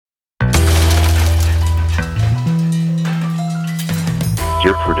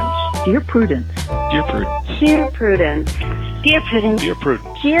Dear Prudence. Dear Prudence. Dear Prudence. Dear Prudence. Dear Prudence. Dear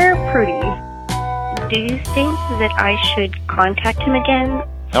Prudence. Dear Prudy. Do you think that I should contact him again?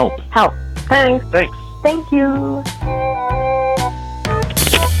 Help. Help. Thanks. Thanks. Thank you.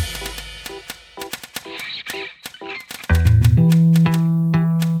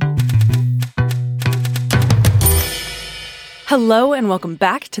 Hello and welcome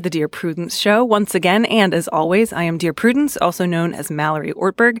back to the Dear Prudence Show once again, and as always, I am Dear Prudence, also known as Mallory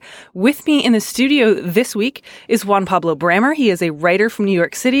Ortberg. With me in the studio this week is Juan Pablo Brammer. He is a writer from New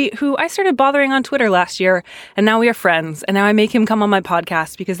York City who I started bothering on Twitter last year, and now we are friends, and now I make him come on my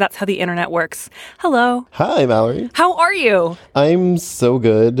podcast because that's how the internet works. Hello. Hi, Mallory. How are you? I'm so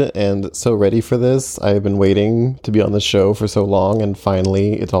good and so ready for this. I've been waiting to be on the show for so long, and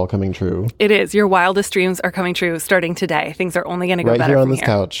finally, it's all coming true. It is. Your wildest dreams are coming true starting today. Things are only going to go right better here on from this here.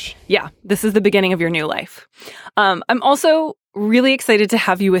 couch. Yeah, this is the beginning of your new life. I'm also really excited to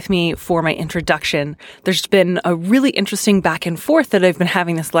have you with me for my introduction. There's been a really interesting back and forth that I've been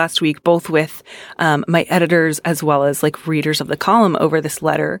having this last week, both with my editors as well as like readers of the column over this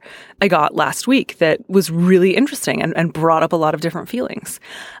letter I got last week that was really interesting and brought up a lot of different feelings.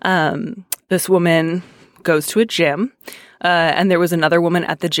 This woman goes to a gym. And there was another woman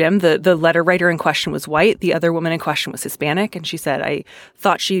at the gym. The letter writer in question was white. The other woman in question was Hispanic. And she said, I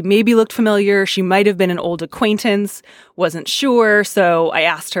thought she maybe looked familiar. She might have been an old acquaintance. Wasn't sure. So I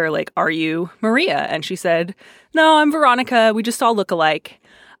asked her, like, are you Maria? And she said, no, I'm Veronica. We just all look alike.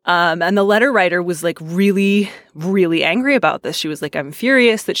 And the letter writer was like really, really angry about this. She was like, I'm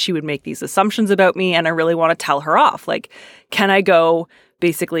furious that she would make these assumptions about me. And I really want to tell her off. Like, can I go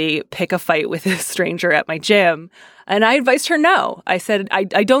basically pick a fight with a stranger at my gym? And I advised her no. I said, I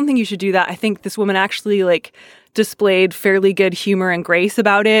don't think you should do that. I think this woman actually like displayed fairly good humor and grace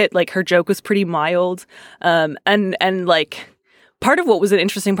about it. Like her joke was pretty mild. And like part of what was an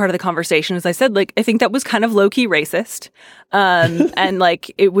interesting part of the conversation is I said, like, I think that was kind of low-key racist. And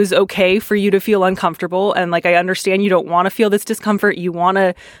like it was okay for you to feel uncomfortable. And like I understand you don't want to feel this discomfort. You want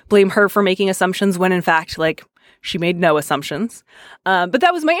to blame her for making assumptions when in fact, like, she made no assumptions. But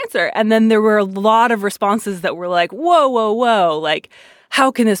that was my answer. And then there were a lot of responses that were like, whoa, whoa, whoa. Like,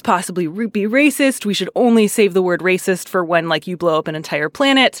 how can this possibly be racist? We should only save the word racist for when, like, you blow up an entire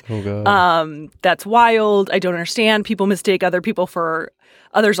planet. Oh, God. That's wild. I don't understand. People mistake other people for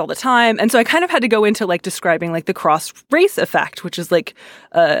others all the time. And so I kind of had to go into, like, describing, like, the cross-race effect, which is, like,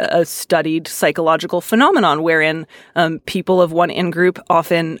 a studied psychological phenomenon wherein people of one in-group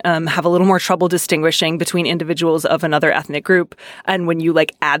often have a little more trouble distinguishing between individuals of another ethnic group. And when you,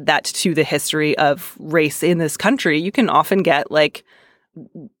 like, add that to the history of race in this country, you can often get, like,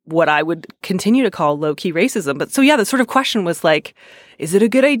 what I would continue to call low-key racism. But so, yeah, the sort of question was like, is it a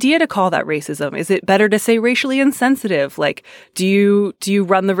good idea to call that racism? Is it better to say racially insensitive? Like, do you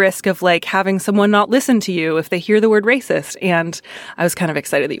run the risk of like having someone not listen to you if they hear the word racist? And I was kind of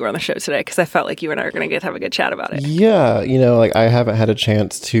excited that you were on the show today because I felt like you and I were going to get to have a good chat about it. Yeah, like I haven't had a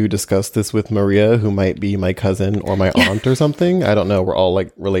chance to discuss this with Maria, who might be my cousin or my aunt or something. I don't know. We're all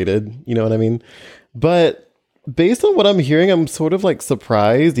like related. You know what I mean? But based on what I'm hearing, I'm sort of like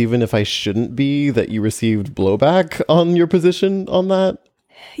surprised, even if I shouldn't be, that you received blowback on your position on that.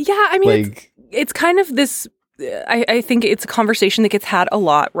 Yeah, I mean, like, it's kind of this, I think it's a conversation that gets had a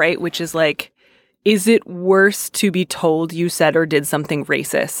lot, right? Which is like, is it worse to be told you said or did something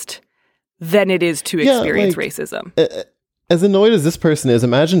racist than it is to experience racism? As annoyed as this person is,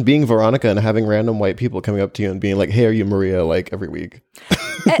 imagine being Veronica and having random white people coming up to you and being like, hey, are you Maria, like every week?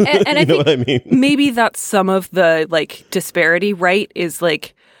 And I think what I mean? Maybe that's some of the like disparity, right? Is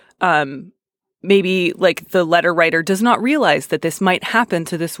like maybe like the letter writer does not realize that this might happen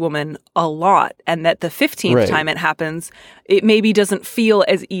to this woman a lot, and that the 15th time it happens, it maybe doesn't feel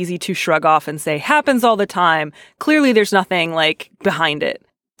as easy to shrug off and say, happens all the time. Clearly there's nothing like behind it.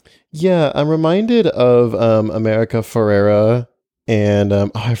 Yeah, I'm reminded of America Ferrera and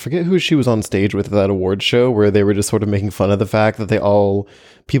I forget who she was on stage with at that award show where they were just sort of making fun of the fact that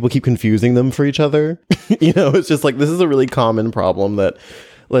people keep confusing them for each other. It's just like, this is a really common problem that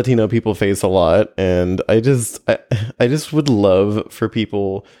Latino people face a lot. And I just would love for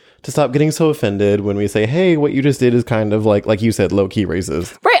people to stop getting so offended when we say, hey, what you just did is kind of like you said, low-key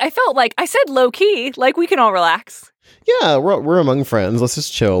racist. Right. I felt like I said low-key, like we can all relax. Yeah, we're among friends. Let's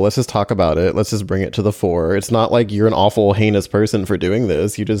just chill. Let's just talk about it. Let's just bring it to the fore. It's not like you're an awful, heinous person for doing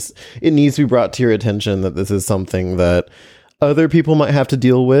this. It needs to be brought to your attention that this is something that other people might have to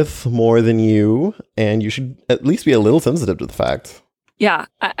deal with more than you, and you should at least be a little sensitive to the fact. Yeah,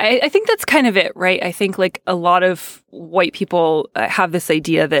 I think that's kind of it, right? I think like a lot of white people have this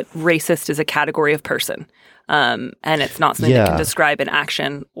idea that racist is a category of person. And it's not something that can describe an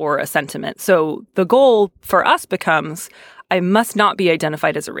action or a sentiment. So the goal for us becomes, I must not be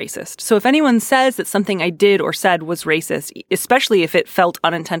identified as a racist. So if anyone says that something I did or said was racist, especially if it felt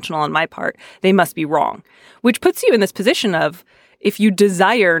unintentional on my part, they must be wrong. Which puts you in this position of, if you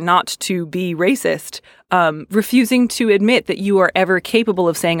desire not to be racist, refusing to admit that you are ever capable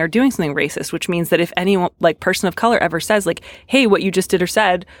of saying or doing something racist, which means that if anyone, like person of color, ever says like, hey, what you just did or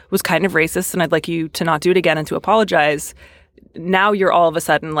said was kind of racist and I'd like you to not do it again and to apologize, now you're all of a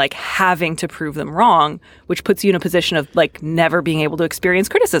sudden like having to prove them wrong, which puts you in a position of like never being able to experience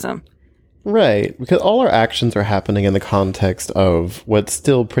criticism. Right, because all our actions are happening in the context of what's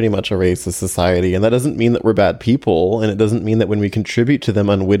still pretty much a racist society, and that doesn't mean that we're bad people, and it doesn't mean that when we contribute to them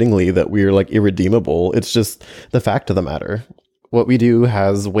unwittingly that we're like irredeemable. It's just the fact of the matter. What we do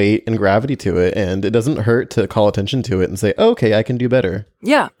has weight and gravity to it, and it doesn't hurt to call attention to it and say, oh, okay, I can do better.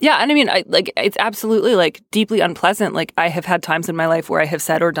 Yeah. And I mean, it's absolutely like deeply unpleasant. Like I have had times in my life where I have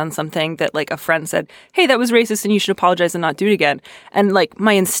said or done something that like a friend said, hey, that was racist and you should apologize and not do it again. And like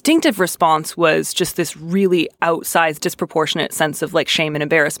my instinctive response was just this really outsized, disproportionate sense of like shame and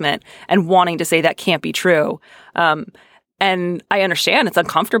embarrassment and wanting to say that can't be true. And I understand it's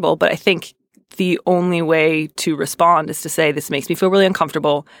uncomfortable, but I think the only way to respond is to say, this makes me feel really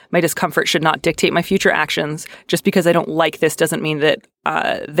uncomfortable. My discomfort should not dictate my future actions. Just because I don't like this doesn't mean that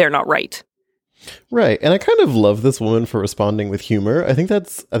they're not right. Right. And I kind of love this woman for responding with humor. I think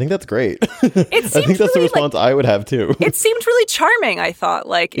that's great. I think that's the response I would have too. It seemed really charming, I thought.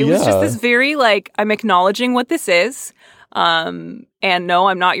 Like it was just this very like, I'm acknowledging what this is. And no,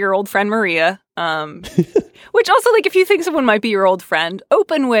 I'm not your old friend Maria. Which also, like, if you think someone might be your old friend,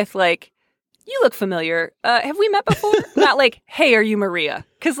 open with like, you look familiar. Have we met before? Not like, hey, are you Maria?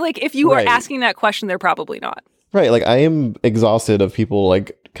 Because like, if you are asking that question, they're probably not. Right. Like, I am exhausted of people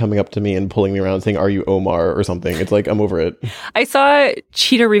like coming up to me and pulling me around saying, are you Omar or something? It's like, I'm over it. I saw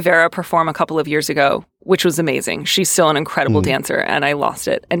Cheetah Rivera perform a couple of years ago, which was amazing. She's still an incredible dancer, and I lost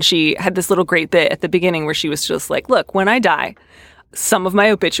it. And she had this little great bit at the beginning where she was just like, look, when I die, some of my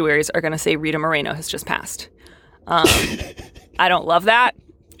obituaries are going to say Rita Moreno has just passed. I don't love that.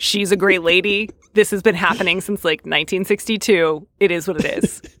 She's a great lady. This has been happening since like 1962. It is what it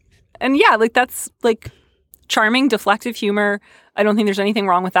is. And yeah, like that's like charming, deflective humor. I don't think there's anything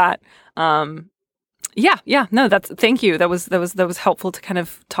wrong with that. No, thank you. That was helpful to kind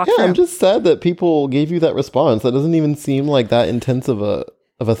of talk through. I'm just sad that people gave you that response. That doesn't even seem like that intense of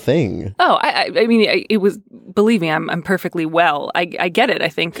a thing. Oh, I mean, it was, believe me, I'm perfectly well. I get it. I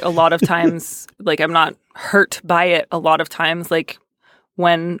think a lot of times, like, I'm not hurt by it. A lot of times, like,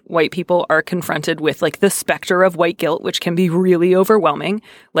 when white people are confronted with like the specter of white guilt, which can be really overwhelming,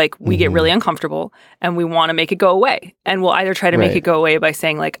 like we get really uncomfortable and we want to make it go away. And we'll either try to make it go away by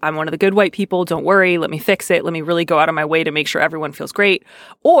saying like, I'm one of the good white people. Don't worry. Let me fix it. Let me really go out of my way to make sure everyone feels great,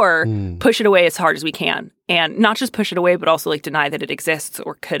 or push it away as hard as we can. And not just push it away, but also like deny that it exists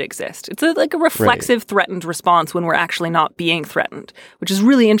or could exist. It's like a reflexive, threatened response when we're actually not being threatened, which is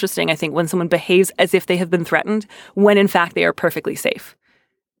really interesting, I think, when someone behaves as if they have been threatened, when in fact they are perfectly safe.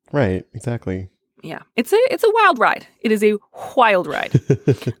 Right, exactly. Yeah, it's a wild ride. It is a wild ride.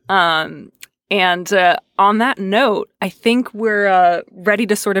 And on that note, I think we're ready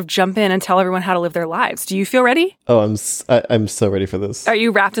to sort of jump in and tell everyone how to live their lives. Do you feel ready? Oh, I'm so ready for this. Are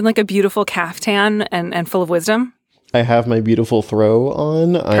you wrapped in like a beautiful caftan and full of wisdom? I have my beautiful throw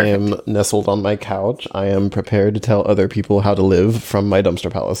on. Perfect. I am nestled on my couch. I am prepared to tell other people how to live from my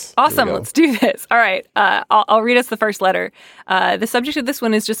dumpster palace. Awesome. Let's do this. All right. I'll read us the first letter. The subject of this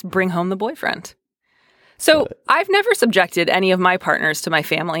one is just bring home the boyfriend. So I've never subjected any of my partners to my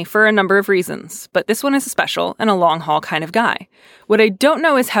family for a number of reasons, but this one is special and a long haul kind of guy. What I don't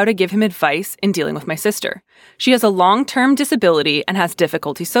know is how to give him advice in dealing with my sister. She has a long-term disability and has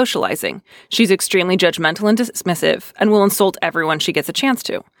difficulty socializing. She's extremely judgmental and dismissive and will insult everyone she gets a chance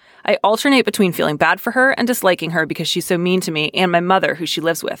to. I alternate between feeling bad for her and disliking her because she's so mean to me and my mother, who she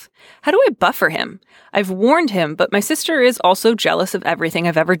lives with. How do I buffer him? I've warned him, but my sister is also jealous of everything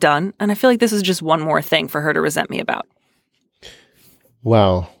I've ever done, and I feel like this is just one more thing for her to resent me about.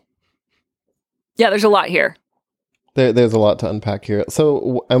 Wow. Yeah, there's a lot here. There's a lot to unpack here.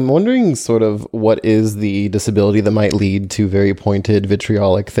 So I'm wondering sort of what is the disability that might lead to very pointed,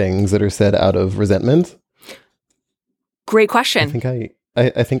 vitriolic things that are said out of resentment? Great question.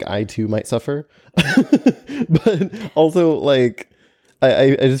 I think I too might suffer, but also like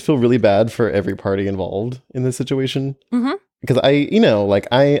I just feel really bad for every party involved in this situation, because I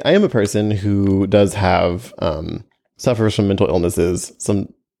am a person who does have suffers from mental illnesses,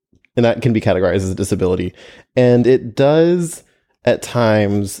 and that can be categorized as a disability. And it does at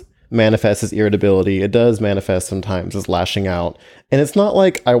times manifest as irritability. It does manifest sometimes as lashing out. And it's not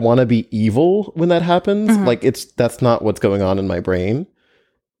like I want to be evil when that happens. Like that's not what's going on in my brain.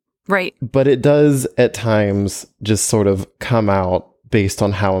 Right. But it does at times just sort of come out based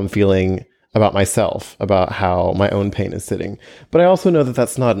on how I'm feeling about myself, about how my own pain is sitting. But I also know that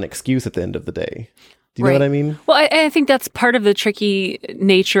that's not an excuse at the end of the day. Do you know what I mean? Well, I think that's part of the tricky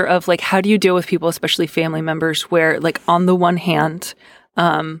nature of like, how do you deal with people, especially family members, where like on the one hand,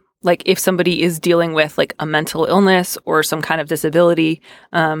 like if somebody is dealing with like a mental illness or some kind of disability,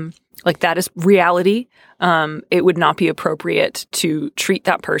 like that is reality. It would not be appropriate to treat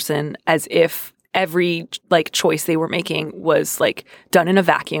that person as if every like choice they were making was like done in a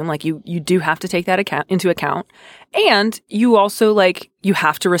vacuum. Like you do have to take that into account. And you also like, you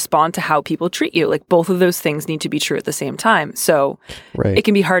have to respond to how people treat you. Like both of those things need to be true at the same time. So it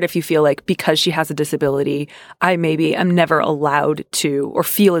can be hard if you feel like because she has a disability, I maybe am never allowed to, or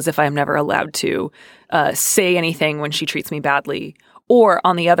feel as if I'm never allowed to say anything when she treats me badly. Or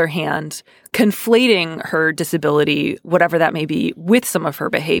on the other hand, conflating her disability, whatever that may be, with some of her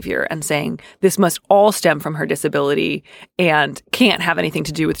behavior and saying this must all stem from her disability and can't have anything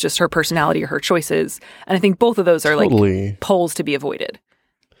to do with just her personality or her choices. And I think both of those are like poles to be avoided.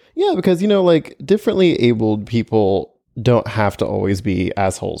 Yeah, because, you know, like differently abled people don't have to always be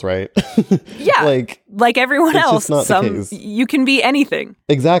assholes, right? Yeah. like everyone else, you can be anything.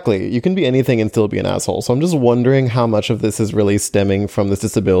 Exactly. You can be anything and still be an asshole. So I'm just wondering how much of this is really stemming from this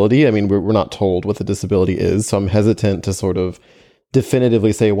disability. I mean, we're not told what the disability is, so I'm hesitant to sort of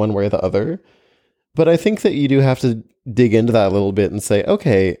definitively say one way or the other. But I think that you do have to dig into that a little bit and say,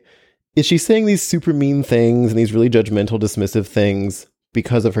 okay, is she saying these super mean things and these really judgmental, dismissive things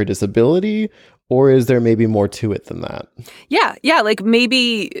because of her disability? Or is there maybe more to it than that? Yeah. Like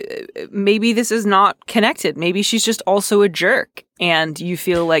maybe this is not connected. Maybe she's just also a jerk. And you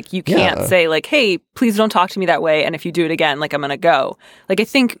feel like you can't say like, hey, please don't talk to me that way. And if you do it again, like I'm going to go. Like I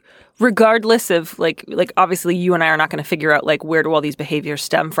think regardless of like obviously you and I are not going to figure out like where do all these behaviors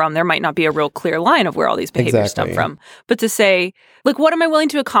stem from. There might not be a real clear line of where all these behaviors stem from. But to say like, what am I willing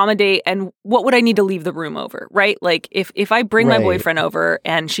to accommodate and what would I need to leave the room over, right? Like if I bring my boyfriend over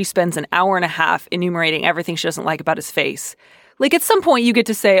and she spends an hour and a half enumerating everything she doesn't like about his face, like at some point you get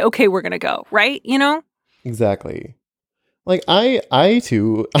to say, okay, we're going to go, right? You know? Exactly. Like I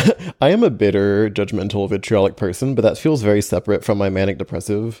too, I am a bitter, judgmental, vitriolic person, but that feels very separate from my manic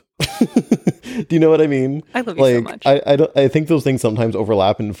depressive. Do you know what I mean? I love you so much. I think those things sometimes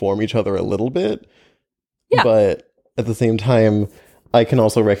overlap and inform each other a little bit. Yeah. But at the same time, I can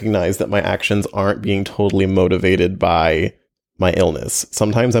also recognize that my actions aren't being totally motivated by my illness.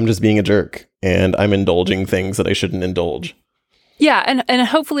 Sometimes I'm just being a jerk and I'm indulging things that I shouldn't indulge. Yeah, and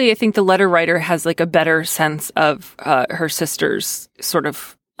hopefully I think the letter writer has like a better sense of her sister's sort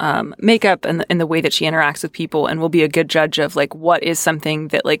of makeup and the way that she interacts with people and will be a good judge of like what is something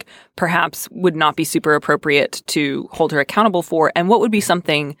that like perhaps would not be super appropriate to hold her accountable for and what would be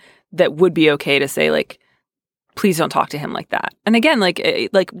something that would be okay to say like, please don't talk to him like that. And again, like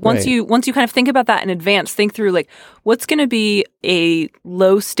once you kind of think about that in advance, think through like what's going to be a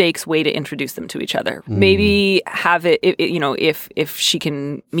low stakes way to introduce them to each other. Maybe have it, you know, if she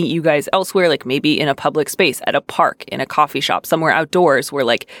can meet you guys elsewhere, like maybe in a public space, at a park, in a coffee shop, somewhere outdoors where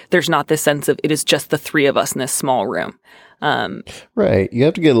like there's not this sense of it is just the three of us in this small room. Right. You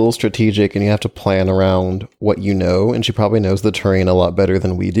have to get a little strategic and you have to plan around what you know. And she probably knows the terrain a lot better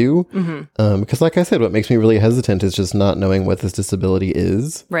than we do. Because like I said, what makes me really hesitant is just not knowing what this disability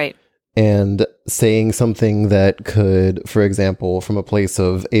is. Right. And saying something that could, for example, from a place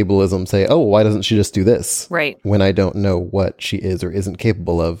of ableism, say, oh, why doesn't she just do this? Right. When I don't know what she is or isn't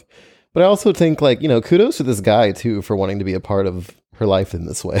capable of. But I also think like, you know, kudos to this guy too for wanting to be a part of her life in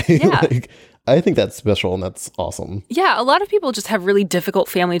this way. Yeah. Like, I think that's special and that's awesome. Yeah, a lot of people just have really difficult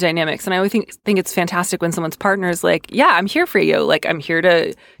family dynamics. And I always think it's fantastic when someone's partner is like, yeah, I'm here for you. Like, I'm here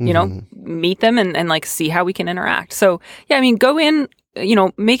to, you know, meet them and like see how we can interact. So, yeah, I mean, go in, you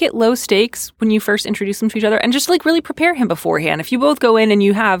know, make it low stakes when you first introduce them to each other and just like really prepare him beforehand. If you both go in and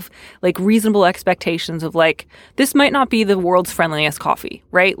you have like reasonable expectations of like, this might not be the world's friendliest coffee,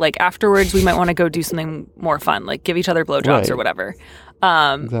 right? Like afterwards, we might want to go do something more fun, like give each other blowjobs or whatever.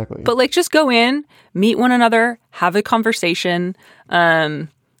 Exactly. But like just go in, meet one another, have a conversation.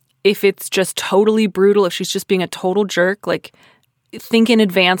 If it's just totally brutal, if she's just being a total jerk, like think in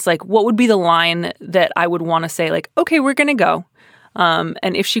advance, like what would be the line that I would want to say like, okay, we're going to go.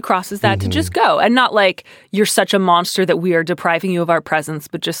 And if she crosses that to just go and not like you're such a monster that we are depriving you of our presence,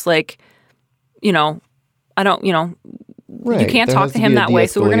 but just like, you know, I don't, you Right. can't There talk has to him be a that way,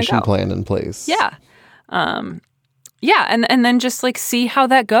 so we're going to de-escalation go. plan in place. Yeah. Yeah, and then just like see how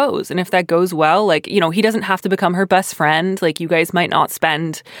that goes. And if that goes well, like, he doesn't have to become her best friend. Like you guys might not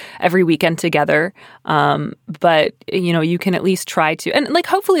spend every weekend together. But you can at least try to, and like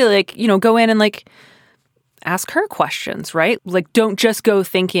hopefully like, go in and like ask her questions, right? Like don't just go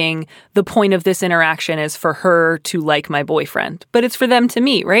thinking the point of this interaction is for her to like my boyfriend, but it's for them to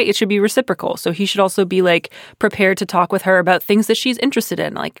meet, right? It should be reciprocal. So he should also be like prepared to talk with her about things that she's interested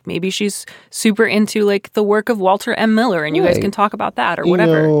in. Like maybe she's super into like the work of Walter M. Miller and you guys can talk about that or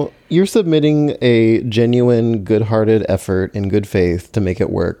whatever. You're submitting a genuine, good-hearted effort in good faith to make it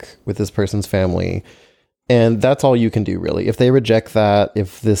work with this person's family. And that's all you can do, really. If they reject that,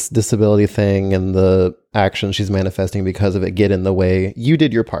 if this disability thing and the action she's manifesting because of it get in the way, you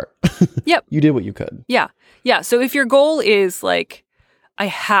did your part. Yep. You did what you could. Yeah. Yeah. So if your goal is like, I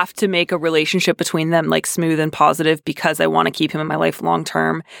have to make a relationship between them like smooth and positive because I want to keep him in my life long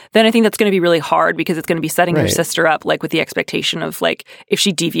term, then I think that's going to be really hard because it's going to be setting your sister up like with the expectation of like if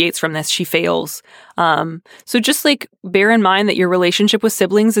she deviates from this, she fails. So just like bear in mind that your relationship with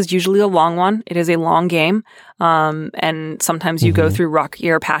siblings is usually a long one. It is a long game. And sometimes you go through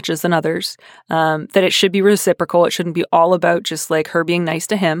rockier patches than others. That it should be reciprocal. It shouldn't be all about just like her being nice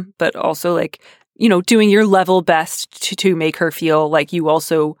to him, but also like doing your level best to make her feel like you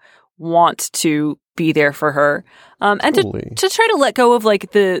also want to be there for her. And to try to let go of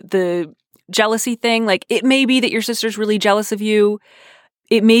like the jealousy thing. Like it may be that your sister's really jealous of you.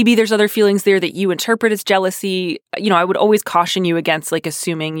 It may be there's other feelings there that you interpret as jealousy. I would always caution you against like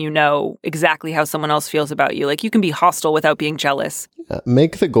assuming exactly how someone else feels about you. Like you can be hostile without being jealous.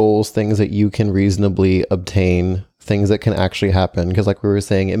 Make the goals things that you can reasonably obtain, things that can actually happen. Because like we were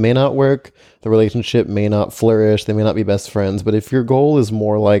saying, it may not work. The relationship may not flourish. They may not be best friends. But if your goal is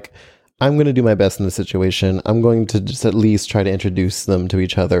more like, I'm going to do my best in this situation, I'm going to just at least try to introduce them to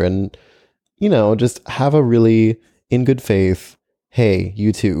each other and, just have a really in good faith, hey,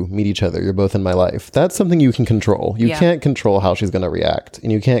 you two meet each other. You're both in my life. That's something you can control. You can't control how she's going to react.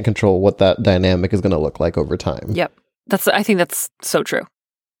 And you can't control what that dynamic is going to look like over time. Yep. I think that's so true.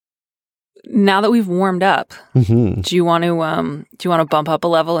 Now that we've warmed up, do you want to bump up a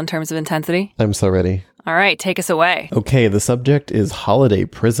level in terms of intensity? I'm so ready. All right, take us away. Okay, the subject is holiday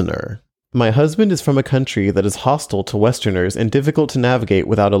prisoner. My husband is from a country that is hostile to Westerners and difficult to navigate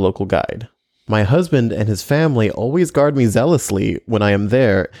without a local guide. My husband and his family always guard me zealously when I am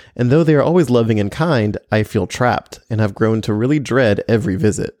there, and though they are always loving and kind, I feel trapped and have grown to really dread every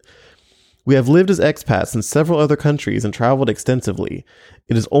visit. We have lived as expats in several other countries and traveled extensively.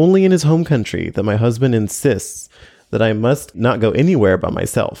 It is only in his home country that my husband insists that I must not go anywhere by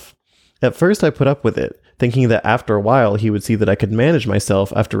myself. At first I put up with it, thinking that after a while he would see that I could manage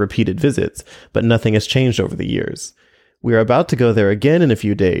myself after repeated visits, but nothing has changed over the years. We are about to go there again in a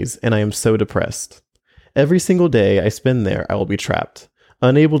few days, and I am so depressed. Every single day I spend there, I will be trapped,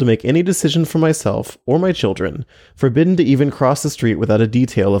 unable to make any decision for myself or my children, forbidden to even cross the street without a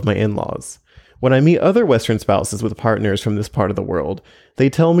detail of my in-laws. When I meet other Western spouses with partners from this part of the world, they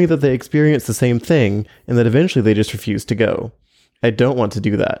tell me that they experience the same thing and that eventually they just refuse to go. I don't want to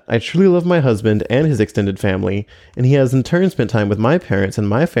do that. I truly love my husband and his extended family, and he has in turn spent time with my parents and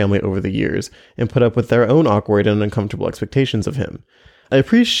my family over the years and put up with their own awkward and uncomfortable expectations of him. I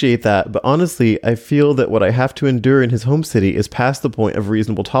appreciate that, but honestly, I feel that what I have to endure in his home city is past the point of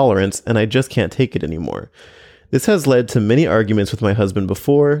reasonable tolerance, and I just can't take it anymore. This has led to many arguments with my husband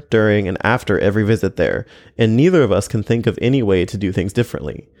before, during, and after every visit there, and neither of us can think of any way to do things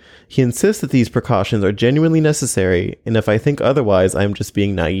differently. He insists that these precautions are genuinely necessary, and if I think otherwise, I am just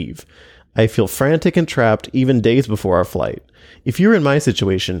being naive. I feel frantic and trapped even days before our flight. If you were in my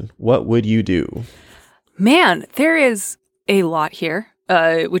situation, what would you do? Man, there is a lot here.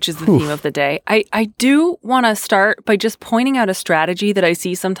 Which is the theme of the day. I do want to start by just pointing out a strategy that I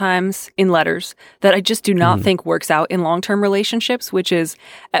see sometimes in letters that I just do not think works out in long-term relationships, which is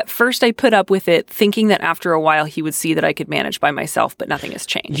at first I put up with it thinking that after a while he would see that I could manage by myself, but nothing has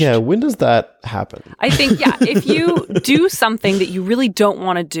changed. Yeah, when does that happen? I think, if you do something that you really don't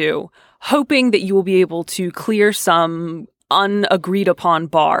want to do, hoping that you will be able to clear some unagreed upon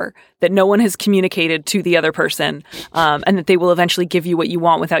bar that no one has communicated to the other person, and that they will eventually give you what you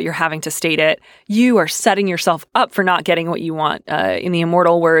want without your having to state it, you are setting yourself up for not getting what you want. In the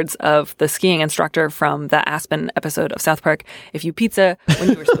immortal words of the skiing instructor from the Aspen episode of South Park, if you pizza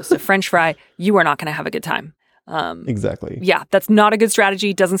when you were supposed to French fry, you are not going to have a good time. Exactly. Yeah, that's not a good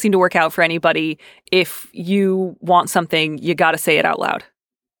strategy. Doesn't seem to work out for anybody. If you want something, you got to say it out loud.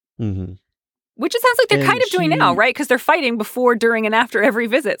 Mm-hmm. Which it sounds like they're And kind of doing now, right? Because they're fighting before, during, and after every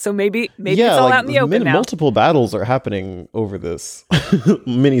visit. So maybe it's all like, out in the open now. Multiple battles are happening over this.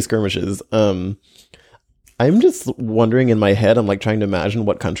 Mini skirmishes. I'm just wondering in my head, I'm like trying to imagine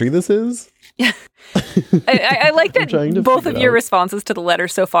what country this is. Yeah. I like that both of your responses to the letter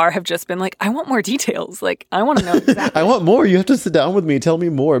so far have just been like, I want more details. Like, I want to know exactly. I want more. You have to sit down with me. Tell me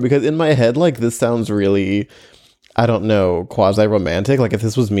more. Because in my head, like, this sounds really, I don't know, quasi-romantic. Like, if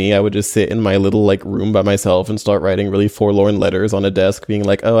this was me, I would just sit in my little, like, room by myself and start writing really forlorn letters on a desk being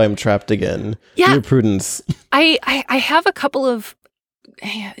like, oh, I'm trapped again. Yeah. Dear Prudence. I have a couple of,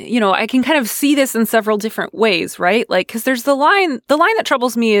 I can kind of see this in several different ways, right? Like, because there's the line that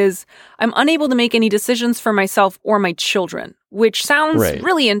troubles me is, I'm unable to make any decisions for myself or my children, which sounds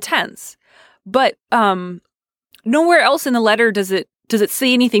really intense. But nowhere else in the letter does it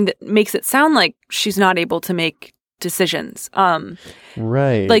say anything that makes it sound like she's not able to make decisions.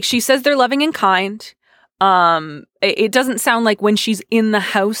 Right. Like, she says they're loving and kind. It doesn't sound like when she's in the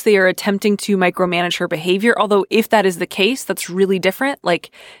house, they are attempting to micromanage her behavior. Although if that is the case, that's really different. Like,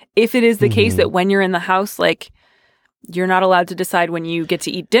 if it is the case that when you're in the house, like, you're not allowed to decide when you get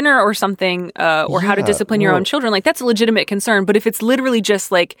to eat dinner or something, or how to discipline your own children, like, that's a legitimate concern. But if it's literally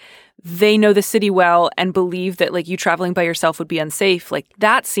just like, they know the city well and believe that, like, you traveling by yourself would be unsafe, like,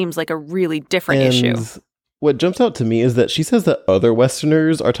 that seems like a really different issue. What jumps out to me is that she says that other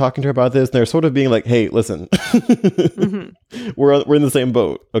Westerners are talking to her about this, and they're sort of being like, hey, listen, we're in the same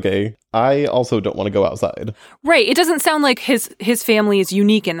boat, okay? I also don't want to go outside. Right. It doesn't sound like his family is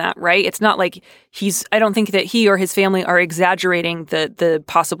unique in that, right? It's not like I don't think that he or his family are exaggerating the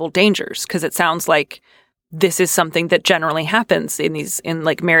possible dangers, because it sounds like this is something that generally happens in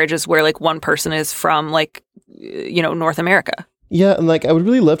like marriages where like one person is from like, North America. Yeah, and like I would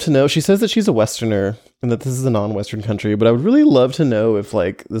really love to know, she says that she's a Westerner and that this is a non-Western country, but I would really love to know if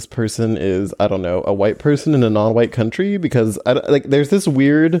like this person is, I don't know, a white person in a non-white country, because there's this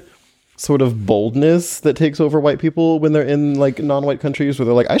weird sort of boldness that takes over white people when they're in like non-white countries where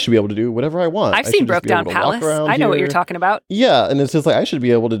they're like, I should be able to do whatever I want. I've seen Broke Down Palace. I know what you're talking about. Yeah, and it's just like, I should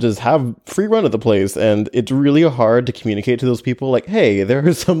be able to just have free run of the place, and it's really hard to communicate to those people like, hey, there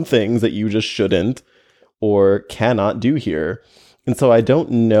are some things that you just shouldn't or cannot do here. And so I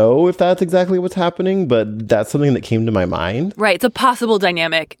don't know if that's exactly what's happening, but that's something that came to my mind. Right. It's a possible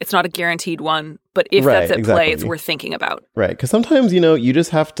dynamic. It's not a guaranteed one. But if that's at play, it's worth thinking about. Right. Because sometimes, you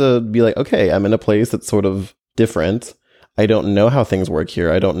just have to be like, okay, I'm in a place that's sort of different. I don't know how things work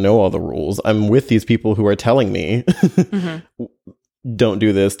here. I don't know all the rules. I'm with these people who are telling me, don't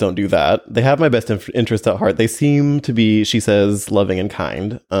do this, don't do that. They have my best interest at heart. They seem to be, she says, loving and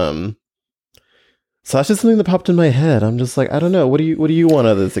kind. So that's just something that popped in my head. I'm just like, I don't know. What do you want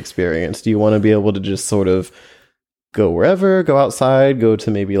out of this experience? Do you want to be able to just sort of go wherever, go outside, go to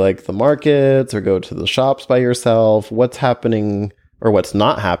maybe like the markets or go to the shops by yourself? What's happening or what's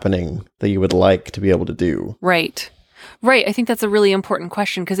not happening that you would like to be able to do? Right. I think that's a really important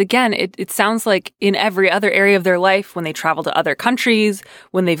question because, again, it sounds like in every other area of their life, when they travel to other countries,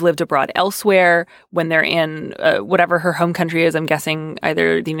 when they've lived abroad elsewhere, when they're in whatever her home country is, I'm guessing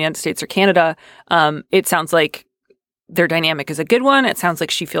either the United States or Canada, it sounds like their dynamic is a good one. It sounds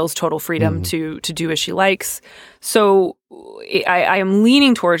like she feels total freedom to do as she likes. So I am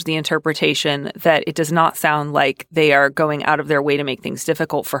leaning towards the interpretation that it does not sound like they are going out of their way to make things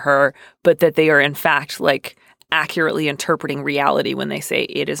difficult for her, but that they are in fact like accurately interpreting reality when they say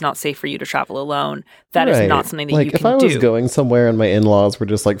it is not safe for you to travel alone. That is not something that you can do. Like, if I was going somewhere and my in-laws were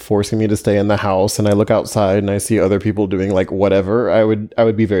just like forcing me to stay in the house and I look outside and I see other people doing like whatever, I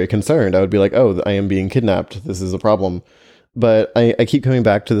would be very concerned. I would be like, oh, I am being kidnapped. This is a problem. But I keep coming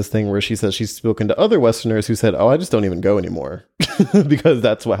back to this thing where she says she's spoken to other Westerners who said, oh, I just don't even go anymore because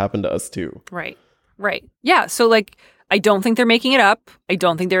that's what happened to us too. Right. Yeah. So like, I don't think they're making it up. I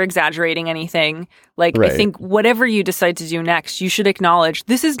don't think they're exaggerating anything. Like, I think whatever you decide to do next, you should acknowledge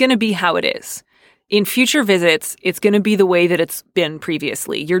this is going to be how it is. In future visits, it's going to be the way that it's been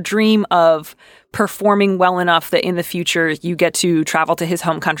previously. Your dream of performing well enough that in the future you get to travel to his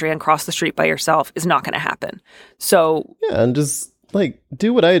home country and cross the street by yourself is not going to happen. So yeah, and just like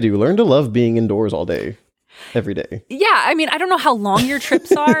do what I do. Learn to love being indoors all day. Every day. Yeah. I mean, I don't know how long your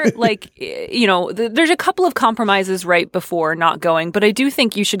trips are. Like, there's a couple of compromises right before not going, but I do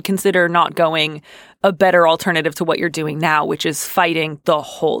think you should consider not going a better alternative to what you're doing now, which is fighting the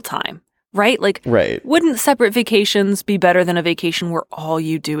whole time. Right? Like, wouldn't separate vacations be better than a vacation where all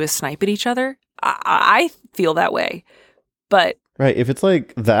you do is snipe at each other? I feel that way. But right. If it's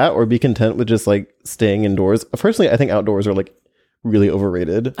like that, or be content with just like staying indoors. Personally, I think outdoors are like really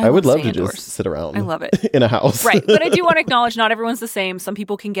overrated. I would love to just sit around. I love it. In a house. Right. But I do want to acknowledge not everyone's the same. Some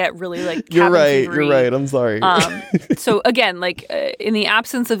people can get really like You're right. fevery. You're right. I'm sorry. So again, like in the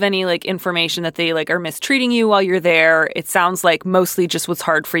absence of any like information that they like are mistreating you while you're there, it sounds like mostly just what's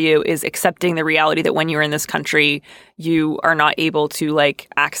hard for you is accepting the reality that when you're in this country, you are not able to like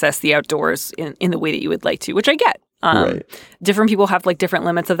access the outdoors in the way that you would like to, which I get. Right. Different people have like different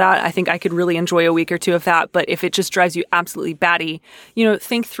limits of that. I think I could really enjoy a week or two of that. But if it just drives you absolutely batty, you know,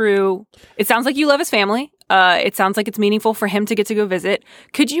 think through. It sounds like you love his family. It sounds like it's meaningful for him to get to go visit.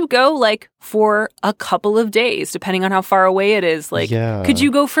 Could you go like for a couple of days, depending on how far away it is? Like, could you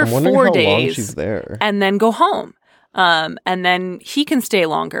go for 4 days long she's there. and then go home? And then he can stay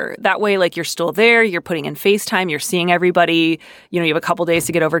longer. That way, like, you're still there, you're putting in FaceTime, you're seeing everybody, you know, you have a couple days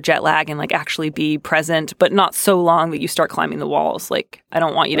to get over jet lag and, like, actually be present, but not so long that you start climbing the walls. Like, I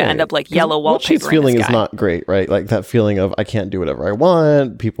don't want you to end up, like, yellow wallpaper. What she's feeling is not great, right? Like, that feeling of, I can't do whatever I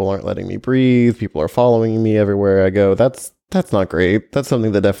want, people aren't letting me breathe, people are following me everywhere I go. That's not great. That's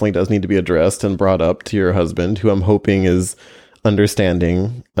something that definitely does need to be addressed and brought up to your husband, who I'm hoping is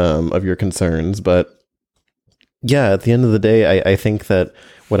understanding of your concerns, but yeah, at the end of the day, I think that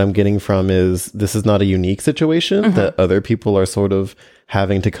what I'm getting from is this is not a unique situation, that other people are sort of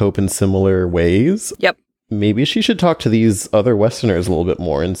having to cope in similar ways. Yep. Maybe she should talk to these other Westerners a little bit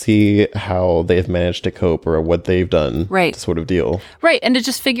more and see how they've managed to cope or what they've done to sort of deal. Right. And to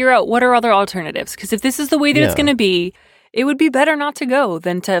just figure out what are other alternatives. Because if this is the way that it's going to be, it would be better not to go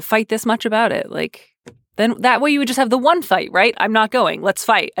than to fight this much about it. Like, then that way you would just have the one fight, right? I'm not going. Let's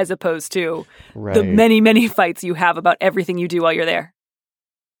fight, as opposed to the many, many fights you have about everything you do while you're there.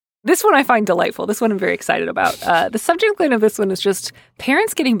 This one I find delightful. This one I'm very excited about. The subject line of this one is just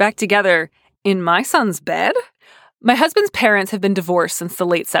parents getting back together in my son's bed. My husband's parents have been divorced since the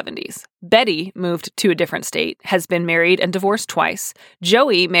late 70s. Betty moved to a different state, has been married and divorced twice.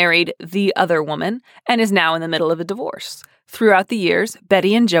 Joey married the other woman and is now in the middle of a divorce. Throughout the years,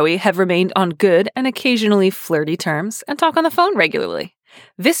 Betty and Joey have remained on good and occasionally flirty terms and talk on the phone regularly.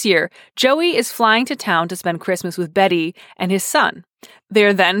 This year, Joey is flying to town to spend Christmas with Betty and his son.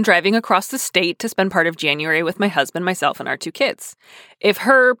 They're then driving across the state to spend part of January with my husband, myself, and our 2 kids. If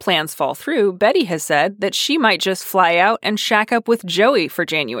her plans fall through, Betty has said that she might just fly out and shack up with Joey for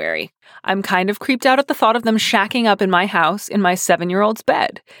January. I'm kind of creeped out at the thought of them shacking up in my house in my 7-year-old's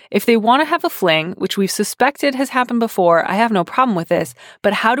bed. If they want to have a fling, which we've suspected has happened before, I have no problem with this,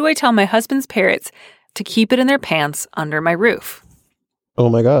 but how do I tell my husband's parents to keep it in their pants under my roof? Oh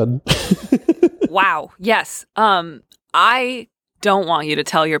my God. Wow. Yes. I don't want you to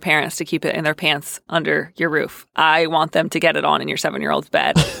tell your parents to keep it in their pants under your roof. I want them to get it on in your 7-year-old's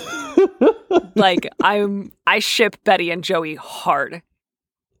bed. Like, I ship Betty and Joey hard.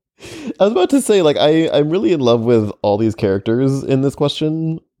 I was about to say, like, I'm really in love with all these characters in this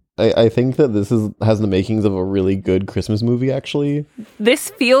question. I think that this has the makings of a really good Christmas movie, actually. This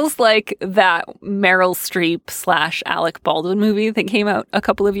feels like that Meryl Streep / Alec Baldwin movie that came out a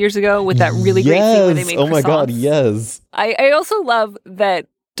couple of years ago with that really great scene where they made croissants. Oh my God, yes. I also love that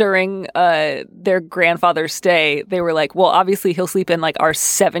during their grandfather's stay, they were like, well, obviously he'll sleep in like our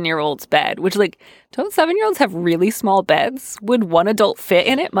 7-year-old's bed, which like, don't 7-year-olds have really small beds? Would one adult fit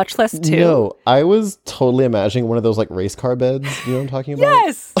in it, much less 2? No, I was totally imagining one of those like race car beds. You know what I'm talking about?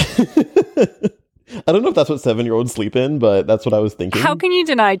 Yes! I don't know if that's what 7-year-olds sleep in, but that's what I was thinking. How can you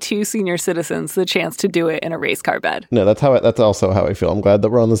deny 2 senior citizens the chance to do it in a race car bed? No, that's also how I feel. I'm glad that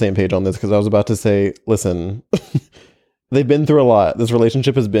we're on the same page on this, because I was about to say, listen, they've been through a lot. This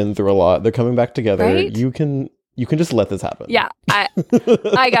relationship has been through a lot. They're coming back together. Right? You can just let this happen. Yeah.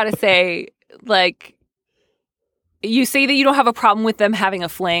 I gotta say, like, you say that you don't have a problem with them having a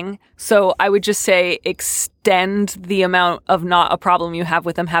fling. So I would just say extend the amount of not a problem you have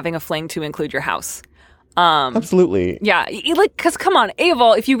with them having a fling to include your house. Absolutely. Yeah. Like, because come on, A of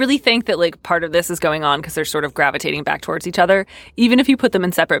all, if you really think that like part of this is going on because they're sort of gravitating back towards each other, even if you put them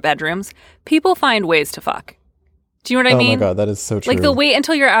in separate bedrooms, people find ways to fuck. Do you know what I mean? Oh my God, that is so true. Like, they'll wait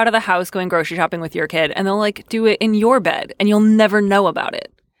until you're out of the house going grocery shopping with your kid, and they'll, like, do it in your bed, and you'll never know about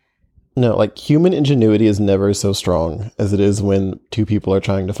it. No, like, human ingenuity is never so strong as it is when 2 people are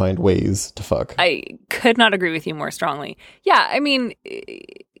trying to find ways to fuck. I could not agree with you more strongly. Yeah, I mean,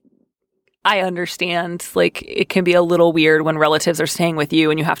 I understand, like, it can be a little weird when relatives are staying with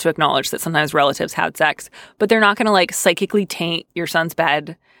you, and you have to acknowledge that sometimes relatives had sex, but they're not going to, like, psychically taint your son's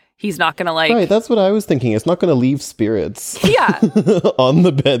bed. He's not going to like... Right, that's what I was thinking. It's not going to leave spirits Yeah. on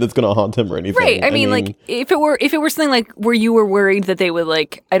the bed that's going to haunt him or anything. Right. I mean, like, if it were something like where you were worried that they would,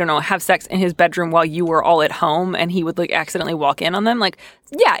 like, I don't know, have sex in his bedroom while you were all at home and he would, like, accidentally walk in on them, like,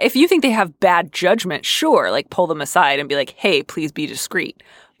 yeah, if you think they have bad judgment, sure, like, pull them aside and be like, hey, please be discreet.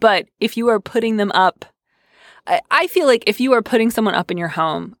 But if you are putting them up, I feel like if you are putting someone up in your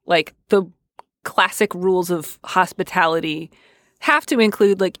home, like, the classic rules of hospitality have to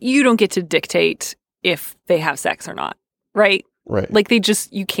include, like, you don't get to dictate if they have sex or not, right? Right. Like,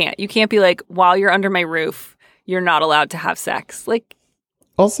 you can't be like, while you're under my roof, you're not allowed to have sex. Like,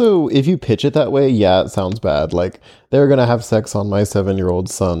 also, if you pitch it that way, yeah, it sounds bad. Like, they're going to have sex on my 7-year-old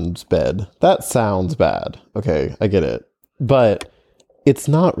son's bed. That sounds bad. Okay, I get it. But it's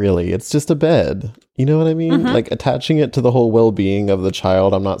not really. It's just a bed. You know what I mean? Mm-hmm. Like, attaching it to the whole well-being of the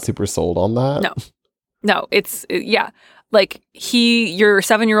child, I'm not super sold on that. No, yeah. Like, your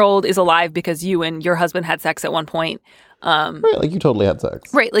 7-year-old is alive because you and your husband had sex at one point. Right, like you totally had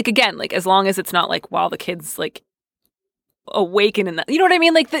sex. Right, like, again, like, as long as it's not, like, while the kid's, like, awaken in that. You know what I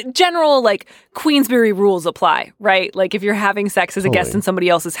mean? Like, the general, like, Queensberry rules apply, right? Like, if you're having sex as a guest in somebody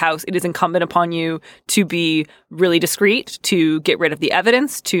else's house, it is incumbent upon you to be really discreet, to get rid of the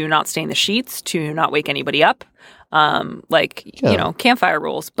evidence, to not stain the sheets, to not wake anybody up. You know, campfire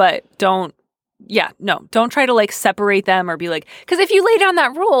rules, but don't try to, like, separate them or be like, because if you lay down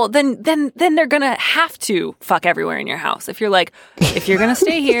that rule, then they're gonna have to fuck everywhere in your house. If you're like, if you're gonna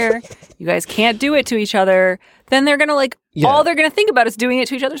stay here, you guys can't do it to each other, then they're gonna all they're gonna think about is doing it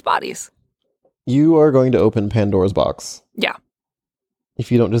to each other's bodies. You are going to open Pandora's box. Yeah.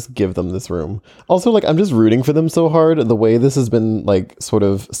 If you don't just give them this room. Also, like, I'm just rooting for them so hard. The way this has been, like, sort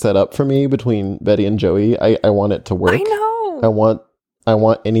of set up for me between Betty and Joey, I want it to work. I know. I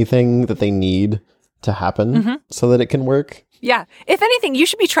want anything that they need to happen so that it can work. Yeah. If anything, you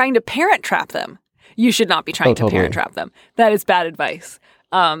should be trying to parent trap them. You should not be trying to parent trap them. That is bad advice.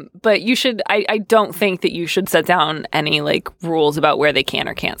 But you should, I don't think that you should set down any, like, rules about where they can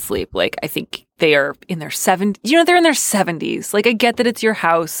or can't sleep. Like, I think they are in their 70s. You know, they're in their 70s. Like, I get that it's your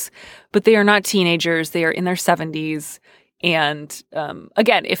house, but they are not teenagers. They are in their 70s. And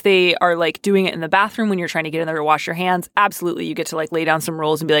again, if they are, like, doing it in the bathroom when you're trying to get in there to wash your hands, absolutely, you get to, like, lay down some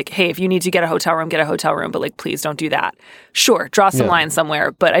rules and be like, hey, if you need to get a hotel room, but, like, please don't do that. Sure, draw some lines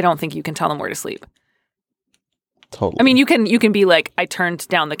somewhere, but I don't think you can tell them where to sleep. Totally. I mean, you can be like, I turned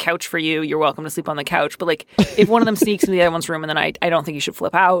down the couch for you. You're welcome to sleep on the couch. But, like, if one of them sneaks into the other one's room, and then I don't think you should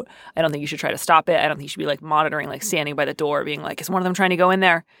flip out. I don't think you should try to stop it. I don't think you should be, like, monitoring, like, standing by the door, being like, is one of them trying to go in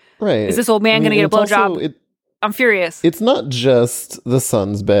there? Right. Is this old man going to get a blowjob? I'm furious. It's not just the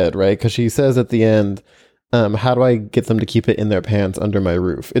son's bed, right? Because she says at the end, how do I get them to keep it in their pants under my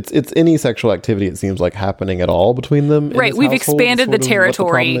roof? It's any sexual activity, it seems like, happening at all between them. Right. We've expanded the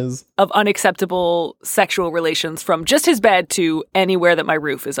territory of unacceptable sexual relations from just his bed to anywhere that my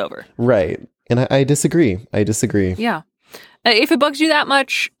roof is over. Right. And I disagree. Yeah. If it bugs you that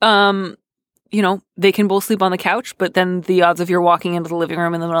much, you know, they can both sleep on the couch, but then the odds of your walking into the living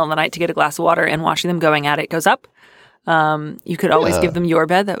room in the middle of the night to get a glass of water and watching them going at it goes up. You could always give them your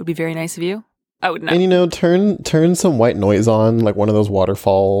bed. That would be very nice of you. I would know. And, you know, turn some white noise on, like one of those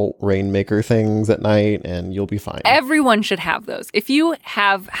waterfall rainmaker things at night, and you'll be fine. Everyone should have those. If you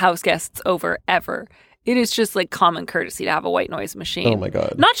have house guests over ever, it is just, like, common courtesy to have a white noise machine. Oh my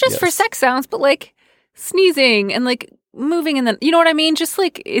God. Not just for sex sounds, but, like, sneezing and, like, moving and then, you know what I mean? Just,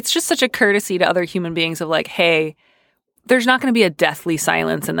 like, it's just such a courtesy to other human beings of, like, hey, there's not going to be a deathly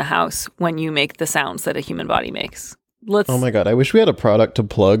silence in the house when you make the sounds that a human body makes. Oh my God, I wish we had a product to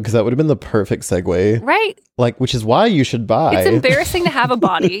plug, because that would have been the perfect segue. Right. Like, which is why you should buy. It's embarrassing to have a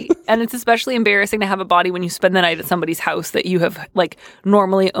body, and it's especially embarrassing to have a body when you spend the night at somebody's house that you have, like,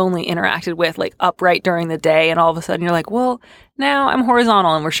 normally only interacted with, like, upright during the day, and all of a sudden you're like, well, now I'm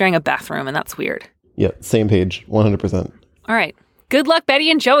horizontal and we're sharing a bathroom, and that's weird. Yeah, same page, 100%. All right. Good luck, Betty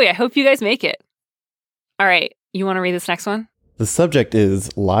and Joey. I hope you guys make it. All right. You want to read this next one? The subject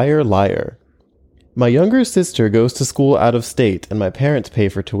is Liar, Liar. My younger sister goes to school out of state, and my parents pay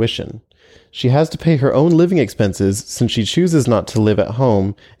for tuition. She has to pay her own living expenses since she chooses not to live at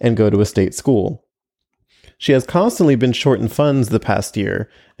home and go to a state school. She has constantly been short in funds the past year,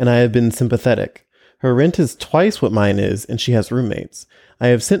 and I have been sympathetic. Her rent is twice what mine is, and she has roommates. I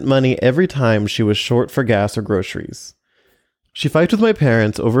have sent money every time she was short for gas or groceries. She fights with my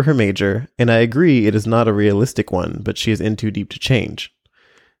parents over her major, and I agree it is not a realistic one, but she is in too deep to change.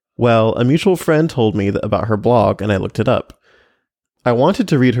 Well, a mutual friend told me about her blog, and I looked it up. I wanted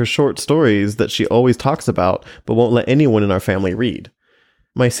to read her short stories that she always talks about, but won't let anyone in our family read.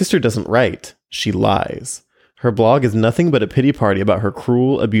 My sister doesn't write. She lies. Her blog is nothing but a pity party about her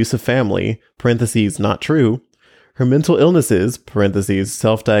cruel, abusive family, parentheses, not true, her mental illnesses, parentheses,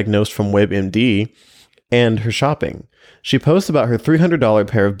 self-diagnosed from WebMD, and her shopping. She posts about her $300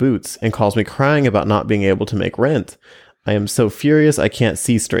 pair of boots and calls me crying about not being able to make rent. I am so furious I can't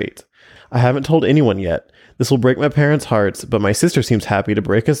see straight. I haven't told anyone yet. This will break my parents' hearts, but my sister seems happy to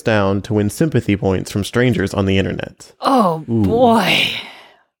break us down to win sympathy points from strangers on the internet. Oh, Ooh. boy.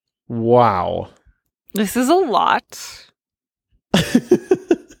 Wow. This is a lot.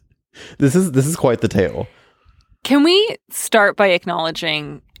 This is quite the tale. Can we start by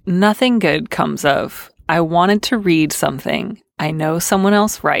acknowledging nothing good comes of I wanted to read something I know someone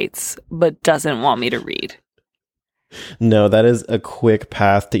else writes but doesn't want me to read? No, that is a quick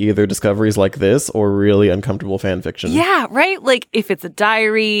path to either discoveries like this or really uncomfortable fan fiction. Yeah, right? Like if it's a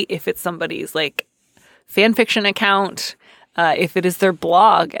diary, if it's somebody's like fan fiction account, if it is their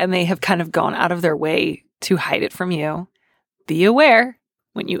blog and they have kind of gone out of their way to hide it from you, be aware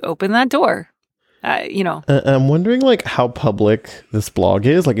when you open that door. I'm wondering like how public this blog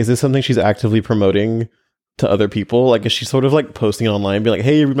is. Like, is this something she's actively promoting to other people? Like, is she sort of like posting it online, being like,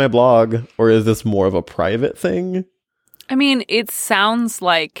 "Hey, read my blog," or is this more of a private thing? I mean, it sounds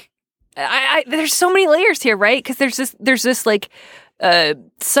like there's so many layers here, right? Because there's this like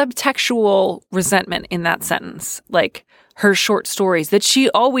subtextual resentment in that sentence, like her short stories that she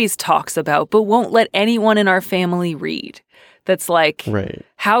always talks about, but won't let anyone in our family read. That's like, right.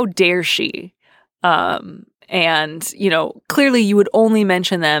 How dare she? And, clearly you would only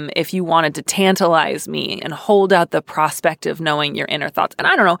mention them if you wanted to tantalize me and hold out the prospect of knowing your inner thoughts. And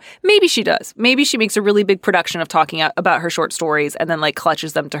I don't know, maybe she does. Maybe she makes a really big production of talking about her short stories and then like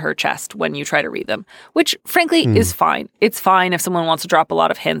clutches them to her chest when you try to read them, which frankly is fine. It's fine if someone wants to drop a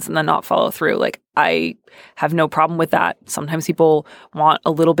lot of hints and then not follow through. Like, I have no problem with that. Sometimes people want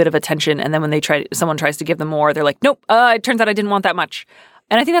a little bit of attention and then when someone tries to give them more, they're like, nope, it turns out I didn't want that much.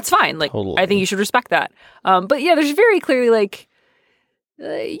 And I think that's fine. Like, totally. I think you should respect that. But yeah, there's very clearly like, you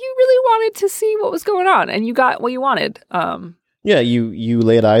really wanted to see what was going on and you got what you wanted. Yeah, you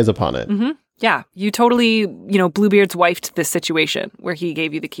laid eyes upon it. Mm-hmm. Yeah, you totally, Bluebeard's wifed this situation where he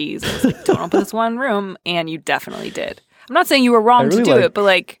gave you the keys and was like, don't open this one room. And you definitely did. I'm not saying you were wrong to do it, but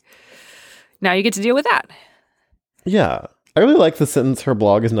like, now you get to deal with that. Yeah. I really like the sentence, her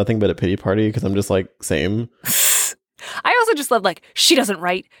blog is nothing but a pity party, because I'm just like, same. I also just love, like, she doesn't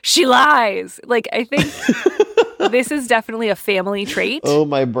write, she lies. Like, I think this is definitely a family trait. Oh,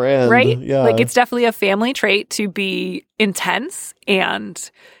 my brand. Right? Yeah. Like, it's definitely a family trait to be intense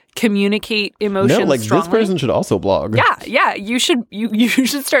and communicate emotions strongly. This person should also blog. Yeah. You should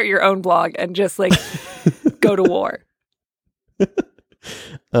start your own blog and just, like, go to war.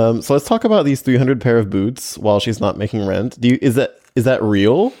 So let's talk about these 300 pair of boots while she's not making rent. Is that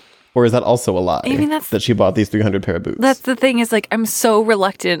real? Or is that also a lie? I mean, that she bought these 300 pair of boots? That's the thing is, like, I'm so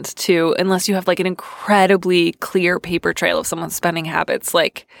reluctant to, unless you have, like, an incredibly clear paper trail of someone's spending habits,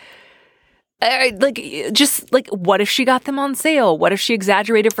 like, what if she got them on sale? What if she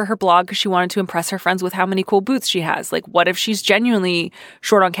exaggerated for her blog because she wanted to impress her friends with how many cool boots she has? Like, what if she's genuinely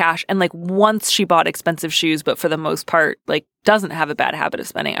short on cash and, like, once she bought expensive shoes, but for the most part, like, doesn't have a bad habit of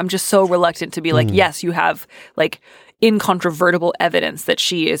spending? I'm just so reluctant to be like, yes, you have, like, incontrovertible evidence that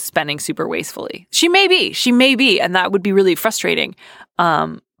she is spending super wastefully. She may be, and that would be really frustrating.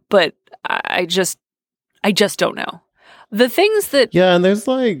 But I just don't know. The things that... Yeah, and there's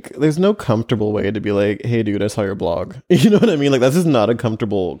no comfortable way to be like, hey, dude, I saw your blog. You know what I mean? Like, that's just not a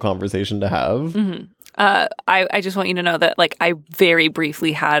comfortable conversation to have. Mm-hmm. I just want you to know that, like, I very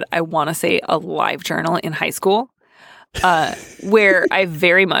briefly had, I want to say, a live journal in high school. Where I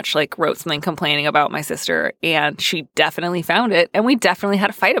very much like wrote something complaining about my sister, and she definitely found it, and we definitely had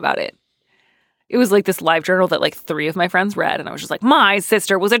a fight about it. It was like this live journal that like 3 of my friends read, and I was just like, my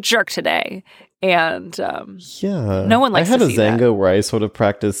sister was a jerk today. And no one likes to see that. I had a Zanga where I sort of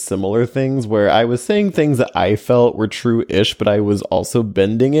practiced similar things, where I was saying things that I felt were true-ish, but I was also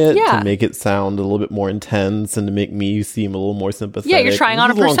bending it to make it sound a little bit more intense and to make me seem a little more sympathetic. Yeah, you're trying on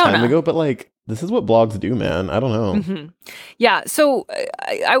a persona. This was a long time ago, but like, this is what blogs do, man. I don't know. Mm-hmm. Yeah, so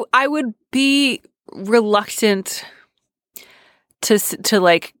I would be reluctant to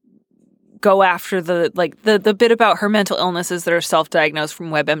like go after the bit about her mental illnesses that are self-diagnosed from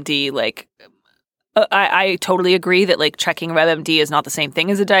WebMD. Like, I totally agree that like checking WebMD is not the same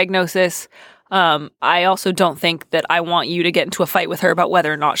thing as a diagnosis. I also don't think that I want you to get into a fight with her about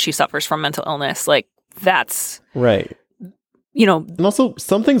whether or not she suffers from mental illness. Like, that's right. And also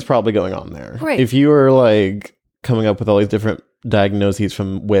something's probably going on there. Right. If you are like coming up with all these different diagnoses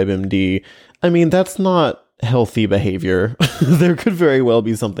from WebMD, I mean, that's not healthy behavior. There could very well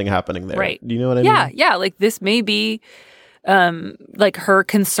be something happening there. Right. Do you know what I mean? Yeah. Like this may be like her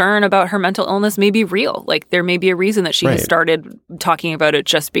concern about her mental illness may be real. Like there may be a reason that she has started talking about it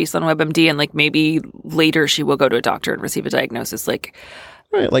just based on WebMD, and like maybe later she will go to a doctor and receive a diagnosis. Like,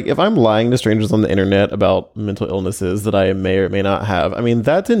 right. Like if I'm lying to strangers on the internet about mental illnesses that I may or may not have, I mean,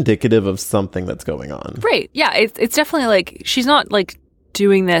 that's indicative of something that's going on. Right. Yeah. It's definitely like she's not like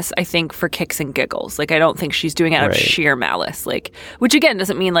doing this, I think, for kicks and giggles. Like I don't think she's doing it out of sheer malice. Like, which again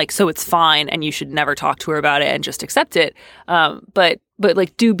doesn't mean like so it's fine and you should never talk to her about it and just accept it. But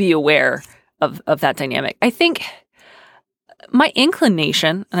like do be aware of that dynamic. I think my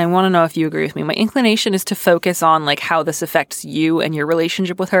inclination, and I want to know if you agree with me, my inclination is to focus on like how this affects you and your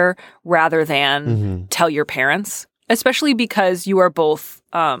relationship with her rather than tell your parents, especially because you are both,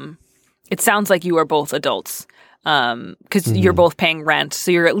 it sounds like you are both adults because you're both paying rent. So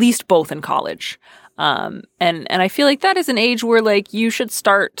you're at least both in college. And I feel like that is an age where like you should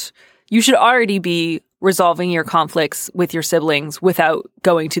already be resolving your conflicts with your siblings without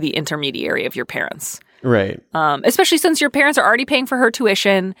going to the intermediary of your parents. Right. Especially since your parents are already paying for her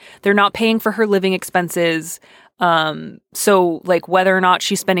tuition. They're not paying for her living expenses. So like whether or not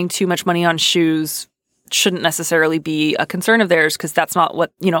she's spending too much money on shoes shouldn't necessarily be a concern of theirs because that's not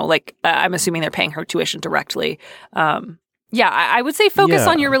what, like I'm assuming they're paying her tuition directly. I would say focus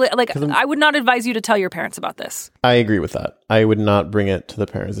on your I would not advise you to tell your parents about this. I agree with that. I would not bring it to the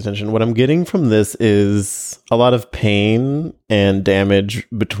parents' attention. What I'm getting from this is a lot of pain and damage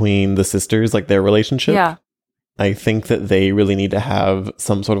between the sisters, like their relationship. Yeah. I think that they really need to have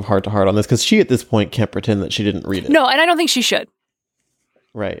some sort of heart-to-heart on this because she at this point can't pretend that she didn't read it. No, and I don't think she should.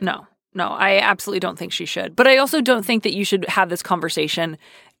 Right. No, I absolutely don't think she should. But I also don't think that you should have this conversation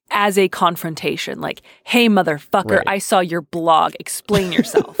as a confrontation. Like, hey, motherfucker, I saw your blog. Explain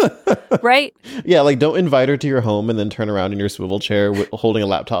yourself. Right? Yeah, like don't invite her to your home and then turn around in your swivel chair holding a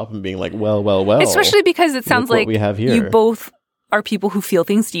laptop and being like, well. Especially because it sounds like we have here. You both are people who feel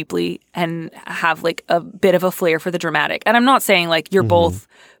things deeply and have like a bit of a flair for the dramatic. And I'm not saying like you're both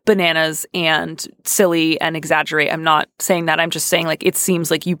bananas and silly and exaggerate. I'm not saying that. I'm just saying like it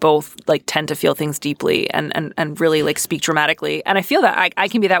seems like you both like tend to feel things deeply and really like speak dramatically. And I feel that I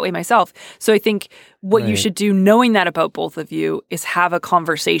can be that way myself. So I think what you should do, knowing that about both of you, is have a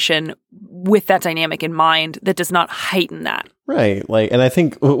conversation with that dynamic in mind that does not heighten that. Right. Like, and I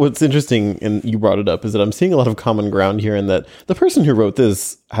think what's interesting, and you brought it up, is that I'm seeing a lot of common ground here in that the person who wrote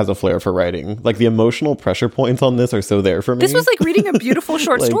this has a flair for writing. Like the emotional pressure points on this are so there for me. This was like reading a beautiful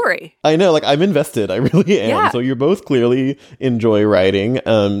short story. I know, like I'm invested. I really am. Yeah. So you both clearly enjoy writing,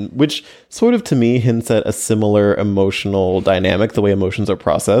 which sort of to me hints at a similar emotional dynamic, the way emotions are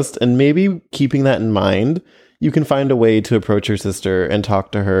processed. And maybe keeping that in mind, you can find a way to approach your sister and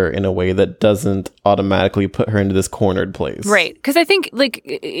talk to her in a way that doesn't automatically put her into this cornered place. Right. Because I think like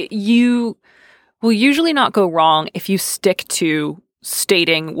you will usually not go wrong if you stick to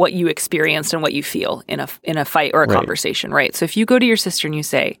stating what you experienced and what you feel in a fight or a conversation, right? So if you go to your sister and you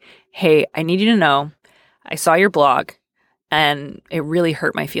say, hey, I need you to know, I saw your blog and it really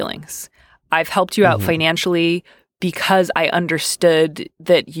hurt my feelings. I've helped you out financially because I understood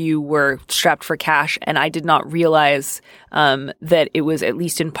that you were strapped for cash, and I did not realize that it was at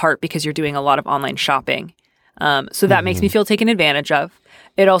least in part because you're doing a lot of online shopping. So that makes me feel taken advantage of.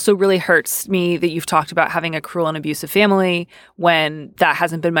 It also really hurts me that you've talked about having a cruel and abusive family when that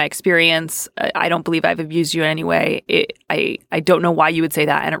hasn't been my experience. I don't believe I've abused you in any way. I don't know why you would say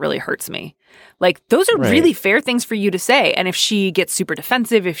that, and it really hurts me. Like, those are really fair things for you to say. And if she gets super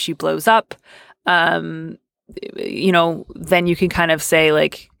defensive, if she blows up, then you can kind of say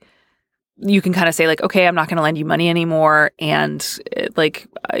like, okay, I'm not going to lend you money anymore. And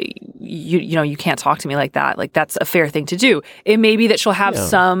you can't talk to me like that. Like, that's a fair thing to do. It may be that she'll have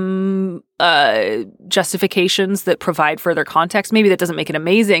some justifications that provide further context. Maybe that doesn't make it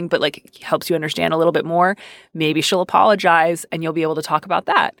amazing, but like helps you understand a little bit more. Maybe she'll apologize and you'll be able to talk about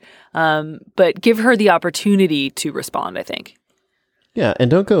that. But give her the opportunity to respond, I think. Yeah,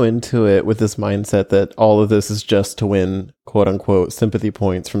 and don't go into it with this mindset that all of this is just to win, quote unquote, sympathy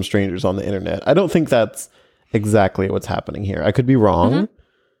points from strangers on the internet. I don't think that's exactly what's happening here. I could be wrong,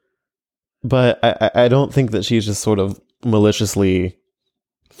 but I don't think that she's just sort of maliciously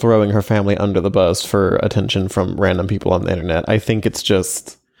throwing her family under the bus for attention from random people on the internet. I think it's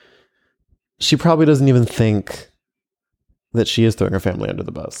just, she probably doesn't even think that she is throwing her family under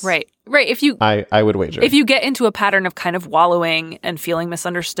the bus. Right. If you, I would wager. If you get into a pattern of kind of wallowing and feeling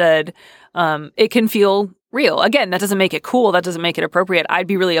misunderstood, it can feel real. Again, that doesn't make it cool. That doesn't make it appropriate. I'd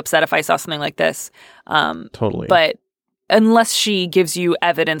be really upset if I saw something like this. Totally. But unless she gives you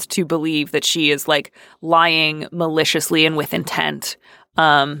evidence to believe that she is like lying maliciously and with intent,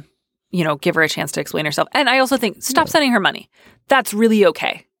 give her a chance to explain herself. And I also think stop sending her money. That's really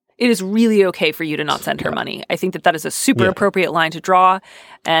okay. It is really okay for you to not send her money. I think that is a super appropriate line to draw.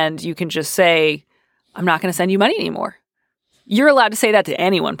 And you can just say, I'm not going to send you money anymore. You're allowed to say that to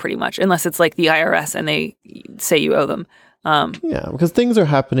anyone pretty much, unless it's like the IRS and they say you owe them. Because things are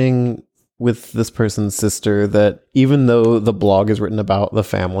happening with this person's sister that even though the blog is written about the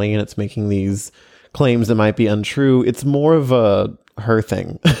family and it's making these claims that might be untrue, it's more of a her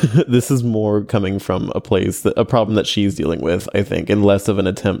thing. This is more coming from a problem that she's dealing with, I think, and less of an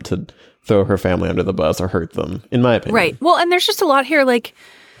attempt to throw her family under the bus or hurt them, in my opinion. Right. Well, and there's just a lot here, like,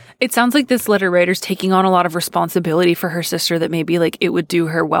 it sounds like this letter writer's taking on a lot of responsibility for her sister that maybe like it would do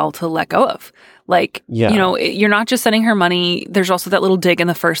her well to let go of. Like, you're not just sending her money. There's also that little dig in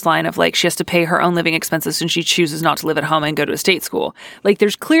the first line of like she has to pay her own living expenses and she chooses not to live at home and go to a state school. Like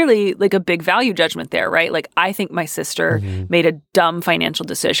there's clearly like a big value judgment there, right? Like I think my sister made a dumb financial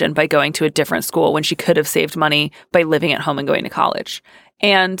decision by going to a different school when she could have saved money by living at home and going to college.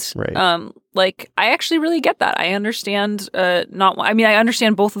 And like I actually really get that. I understand I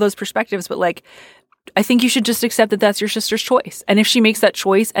understand both of those perspectives, but like I think you should just accept that that's your sister's choice. And if she makes that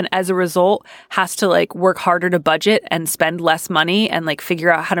choice and as a result has to like work harder to budget and spend less money and like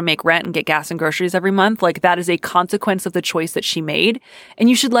figure out how to make rent and get gas and groceries every month, like that is a consequence of the choice that she made. And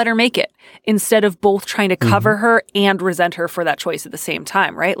you should let her make it instead of both trying to cover her and resent her for that choice at the same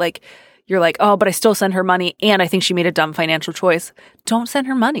time, right? Like you're like, oh, but I still send her money and I think she made a dumb financial choice. Don't send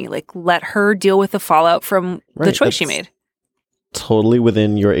her money. Like let her deal with the fallout from the choice she made. Totally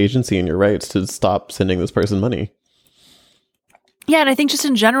within your agency and your rights to stop sending this person money. Yeah, and I think just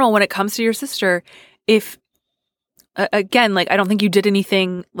in general, when it comes to your sister, if, again, like I don't think you did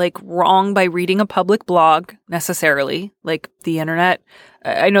anything like wrong by reading a public blog necessarily, like the internet.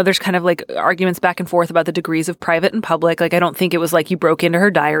 I know there's kind of like arguments back and forth about the degrees of private and public. Like I don't think it was like you broke into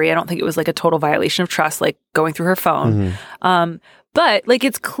her diary. I don't think it was like a total violation of trust, like going through her phone. But like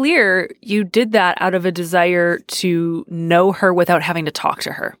it's clear you did that out of a desire to know her without having to talk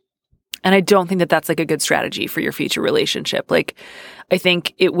to her. And I don't think that that's like a good strategy for your future relationship. Like I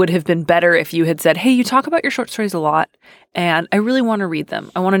think it would have been better if you had said, hey, you talk about your short stories a lot and I really want to read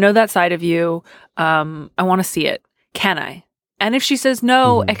them. I want to know that side of you. I want to see it. Can I? And if she says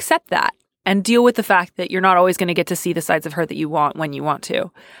no, accept that and deal with the fact that you're not always going to get to see the sides of her that you want when you want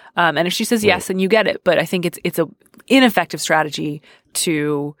to. And if she says yes, then you get it. But I think it's a ineffective strategy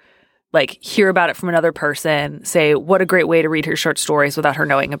to like hear about it from another person, say, what a great way to read her short stories without her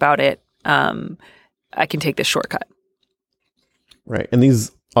knowing about it. I can take this shortcut. Right. And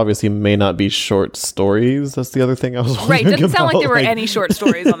these obviously may not be short stories. That's the other thing I was wondering Right. Doesn't sound about. like there were any short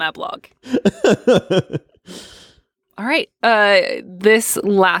stories on that blog. All right. This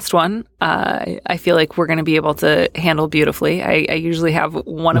last one, I feel like we're going to be able to handle beautifully. I usually have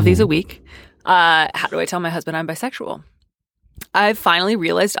one of these a week. How do I tell my husband I'm bisexual? I've finally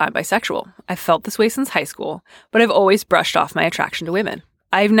realized I'm bisexual. I've felt this way since high school, but I've always brushed off my attraction to women.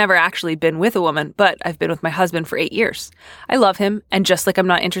 I've never actually been with a woman, but I've been with my husband for 8 years. I love him, and just like I'm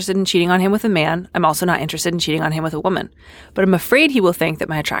not interested in cheating on him with a man, I'm also not interested in cheating on him with a woman. But I'm afraid he will think that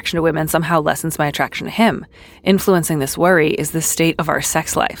my attraction to women somehow lessens my attraction to him. Influencing this worry is the state of our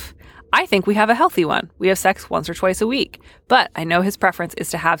sex life. I think we have a healthy one. We have sex once or twice a week, but I know his preference is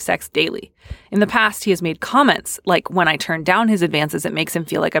to have sex daily. In the past, he has made comments like when I turn down his advances, it makes him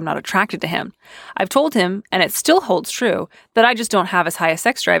feel like I'm not attracted to him. I've told him, and it still holds true, that I just don't have as high a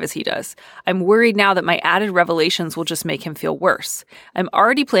sex drive as he does. I'm worried now that my added revelations will just make him feel worse. I'm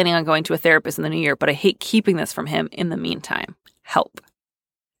already planning on going to a therapist in the new year, but I hate keeping this from him in the meantime. Help.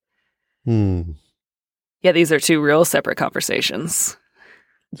 Yeah, these are two real separate conversations.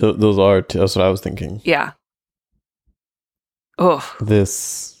 Those are, that's what I was thinking. Yeah. Oh.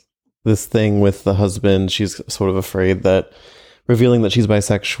 This thing with the husband, she's sort of afraid that revealing that she's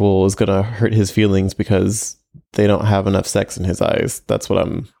bisexual is going to hurt his feelings because they don't have enough sex in his eyes. That's what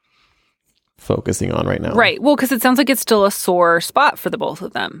I'm focusing on right now. Right. Well, because it sounds like it's still a sore spot for the both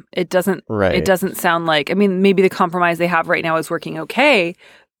of them. It doesn't sound like, I mean, maybe the compromise they have right now is working okay,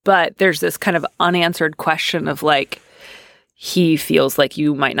 but there's this kind of unanswered question of like, he feels like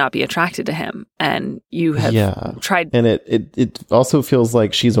you might not be attracted to him and you have tried. And it also feels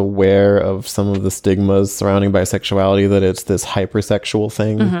like she's aware of some of the stigmas surrounding bisexuality, that it's this hypersexual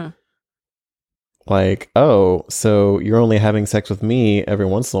thing. Like, oh, so you're only having sex with me every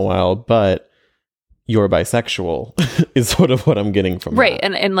once in a while, but you're bisexual is sort of what I'm getting from right.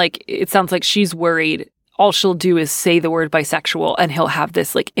 that. And like, it sounds like she's worried all she'll do is say the word bisexual, and he'll have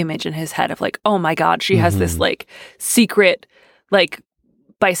this like image in his head of like, oh my God, she has this like secret like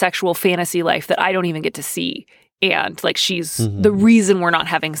bisexual fantasy life that I don't even get to see. And like she's the reason we're not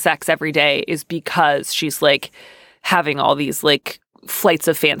having sex every day is because she's like having all these like flights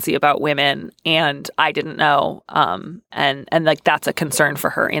of fancy about women, and I didn't know. And like that's a concern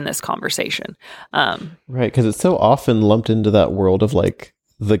for her in this conversation. Right, because it's so often lumped into that world of like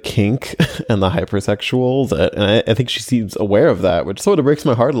the kink and the hypersexual that, and I think she seems aware of that, which sort of breaks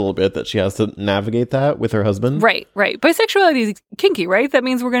my heart a little bit that she has to navigate that with her husband. Right. Bisexuality is kinky, right? That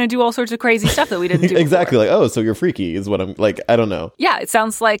means we're going to do all sorts of crazy stuff that we didn't do exactly. before. Like, oh, so you're freaky is what I'm like. I don't know. Yeah, it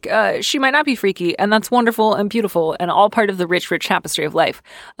sounds like she might not be freaky, and that's wonderful and beautiful and all part of the rich tapestry of life.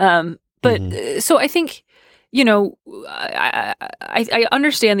 So I think, you know, I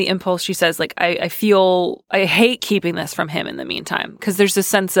understand the impulse. She says, like, I hate keeping this from him in the meantime, because there's this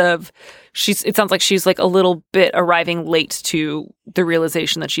sense of it sounds like she's like a little bit arriving late to the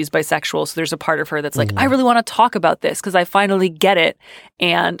realization that she's bisexual. So there's a part of her that's like, I really want to talk about this because I finally get it.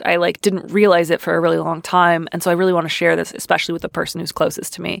 And I like didn't realize it for a really long time. And so I really want to share this, especially with the person who's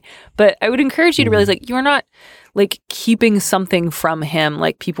closest to me. But I would encourage you to realize like, you're not like keeping something from him.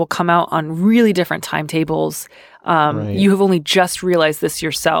 Like people come out on really different timetables. Right. You have only just realized this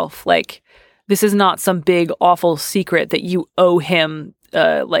yourself. Like this is not some big, awful secret that you owe him,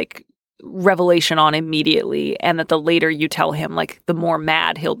 like revelation on immediately, and that the later you tell him, like the more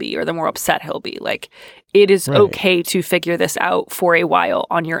mad he'll be or the more upset he'll be. Like it is okay to figure this out for a while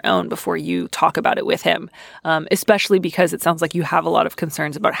on your own before you talk about it with him, especially because it sounds like you have a lot of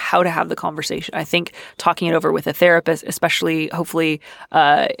concerns about how to have the conversation. I think talking it over with a therapist, especially hopefully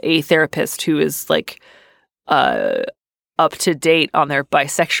a therapist who is like up to date on their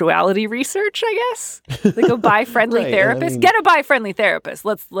bisexuality research, I guess. Like a bi-friendly therapist. Get a bi-friendly therapist.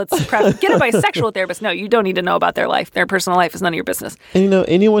 Let's get a bisexual therapist. No, you don't need to know about their life. Their personal life is none of your business. And you know,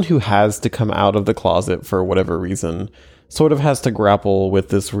 anyone who has to come out of the closet for whatever reason sort of has to grapple with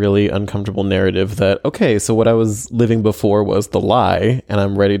this really uncomfortable narrative that, okay, so what I was living before was the lie, and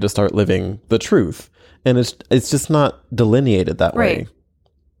I'm ready to start living the truth. And it's just not delineated that way.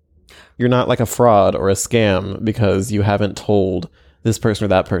 You're not like a fraud or a scam because you haven't told this person or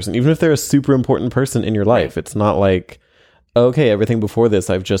that person. Even if they're a super important person in your life, it's not like, okay, everything before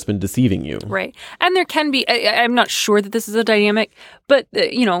this, I've just been deceiving you. Right. And there can be, I'm not sure that this is a dynamic, but,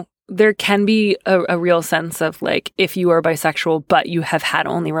 you know, there can be a real sense of like, if you are bisexual, but you have had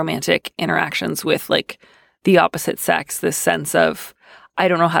only romantic interactions with like the opposite sex, this sense of, I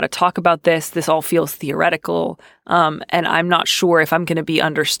don't know how to talk about this. This all feels theoretical. And I'm not sure if I'm going to be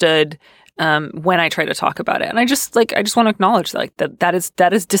understood when I try to talk about it. And I just want to acknowledge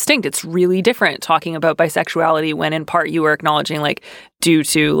that is distinct. It's really different talking about bisexuality when in part you are acknowledging like due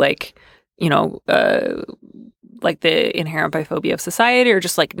to like, you know, like the inherent biphobia of society or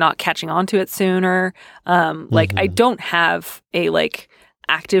just like not catching on to it sooner. Like I don't have a like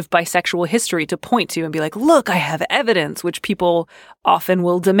active bisexual history to point to and be like, look, I have evidence, which people often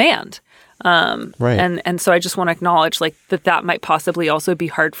will demand. And so I just want to acknowledge like that might possibly also be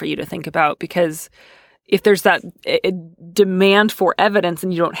hard for you to think about, because if there's that demand for evidence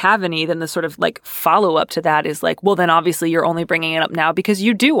and you don't have any, then the sort of like follow up to that is like, well, then obviously you're only bringing it up now because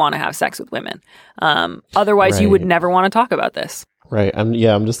you do want to have sex with women. Otherwise you would never want to talk about this. Right.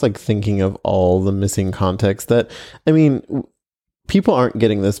 I'm just like thinking of all the missing context that, I mean, people aren't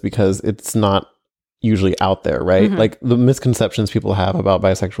getting this because it's not usually out there, right? Like the misconceptions people have about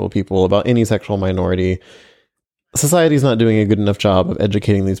bisexual people, about any sexual minority, society's not doing a good enough job of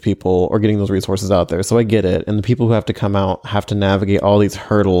educating these people or getting those resources out there. So I get it. And the people who have to come out have to navigate all these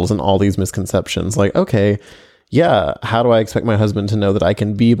hurdles and all these misconceptions. Like, okay, yeah, how do I expect my husband to know that I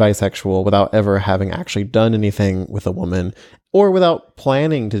can be bisexual without ever having actually done anything with a woman or without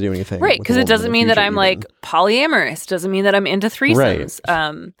planning to do anything? Right, because it doesn't mean that I'm like polyamorous. Doesn't mean that I'm into threesomes.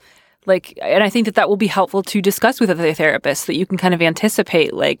 Right. And I think that will be helpful to discuss with other therapists, that you can kind of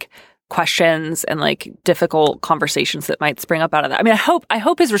anticipate like questions and like difficult conversations that might spring up out of that. I mean, I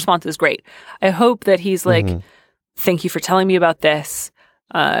hope his response is great. I hope that he's like, thank you for telling me about this.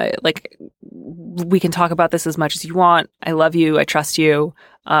 Like we can talk about this as much as you want. I love you. I trust you.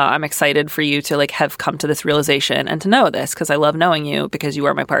 I'm excited for you to like have come to this realization and to know this because I love knowing you because you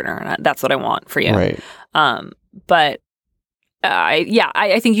are my partner and that's what I want for you. Right. But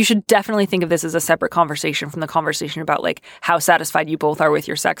I think you should definitely think of this as a separate conversation from the conversation about like how satisfied you both are with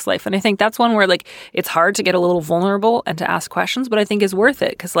your sex life. And I think that's one where like it's hard to get a little vulnerable and to ask questions, but I think is worth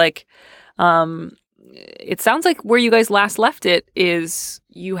it because like it sounds like where you guys last left it is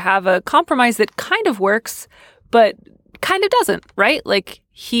you have a compromise that kind of works, but kind of doesn't, right? Like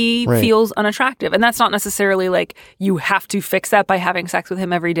he Right. feels unattractive. And that's not necessarily like you have to fix that by having sex with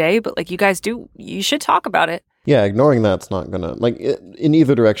him every day, but like you should talk about it. Yeah, ignoring that's not gonna, like, in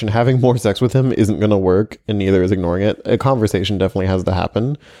either direction, having more sex with him isn't gonna work, and neither is ignoring it. A conversation definitely has to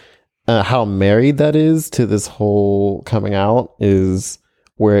happen. How married that is to this whole coming out is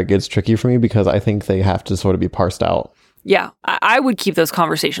where it gets tricky for me, because I think they have to sort of be parsed out. Yeah, I would keep those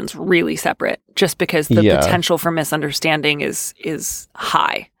conversations really separate just because the potential for misunderstanding is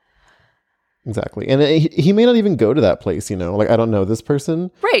high. Exactly. And he may not even go to that place, like, I don't know this person.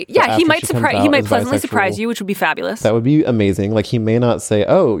 Right. Yeah, he might pleasantly surprise you, which would be fabulous. That would be amazing. Like, he may not say,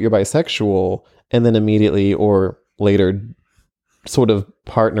 "Oh, you're bisexual," and then immediately or later sort of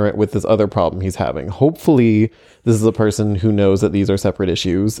partner it with this other problem he's having. Hopefully, this is a person who knows that these are separate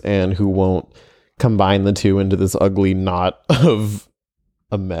issues and who won't combine the two into this ugly knot of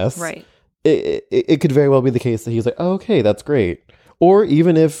a mess. Right. It could very well be the case that he's like, "Oh, okay, that's great." Or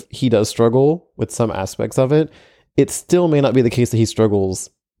even if he does struggle with some aspects of it, it still may not be the case that he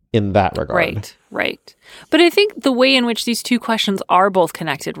struggles in that regard. Right. But I think the way in which these two questions are both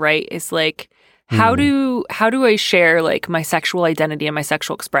connected, right, is like, how do I share like my sexual identity and my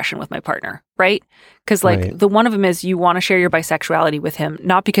sexual expression with my partner, right? Because like the one of them is you want to share your bisexuality with him,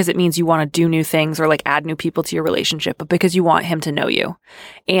 not because it means you want to do new things or like add new people to your relationship, but because you want him to know you.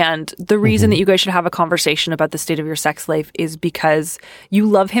 And the reason that you guys should have a conversation about the state of your sex life is because you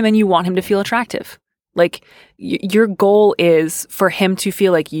love him and you want him to feel attractive. Like your goal is for him to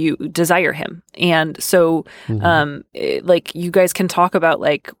feel like you desire him. And so like you guys can talk about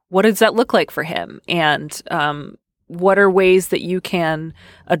like, what does that look like for him? And what are ways that you can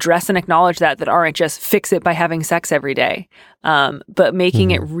address and acknowledge that aren't just fix it by having sex every day, but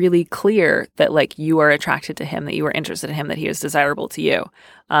making it really clear that like you are attracted to him, that you are interested in him, that he is desirable to you.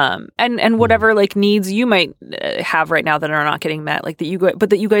 And whatever like needs you might have right now that are not getting met, like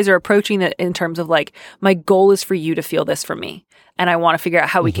that you guys are approaching that in terms of like, my goal is for you to feel this from me. And I want to figure out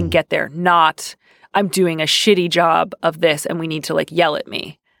how we can get there. Not I'm doing a shitty job of this and we need to like yell at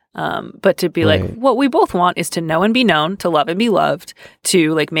me. But to be like, what we both want is to know and be known, to love and be loved,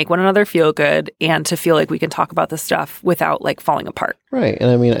 to like make one another feel good, and to feel like we can talk about this stuff without like falling apart. Right.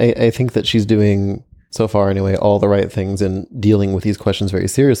 And I mean, I think that she's doing, so far anyway, all the right things in dealing with these questions very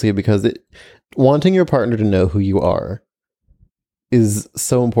seriously, because wanting your partner to know who you are is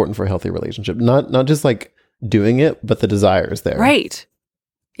so important for a healthy relationship. Not just like doing it, but the desire is there. Right.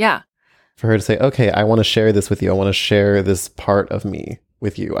 Yeah. For her to say, okay, I want to share this with you. I want to share this part of me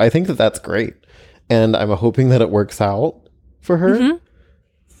with you. I think that that's great. And I'm hoping that it works out for her.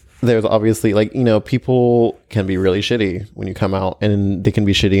 There's obviously like, people can be really shitty when you come out, and they can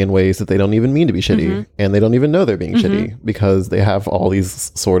be shitty in ways that they don't even mean to be shitty. And they don't even know they're being shitty because they have all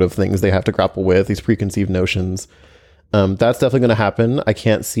these sort of things they have to grapple with, these preconceived notions. That's definitely going to happen. I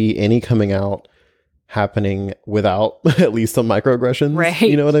can't see any coming out happening without at least some microaggressions. Right.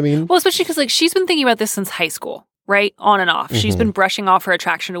 You know what I mean? Well, especially because like she's been thinking about this since high school. Right? On and off. She's been brushing off her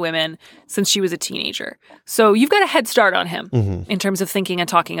attraction to women since she was a teenager. So you've got a head start on him in terms of thinking and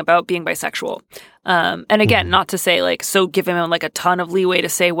talking about being bisexual. And again, not to say like, so give him like a ton of leeway to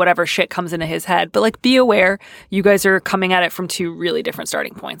say whatever shit comes into his head, but like be aware you guys are coming at it from two really different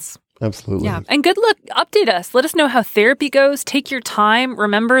starting points. Absolutely. Yeah. And good luck. Update us. Let us know how therapy goes. Take your time.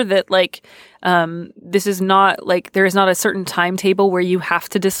 Remember that like, this is not like, there is not a certain timetable where you have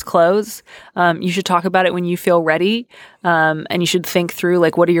to disclose. You should talk about it when you feel ready. And you should think through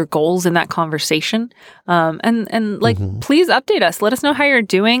like, what are your goals in that conversation? And like, please update us. Let us know how you're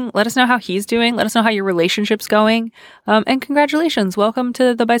doing. Let us know how he's doing. Let us know how your relationship's going. And congratulations. Welcome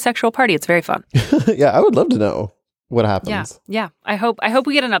to the bisexual party. It's very fun. Yeah. I would love to know what happens. Yeah. I hope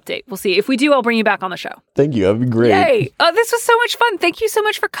we get an update. We'll see. If we do, I'll bring you back on the show. Thank you. That'd be great. Yay. Oh, this was so much fun. Thank you so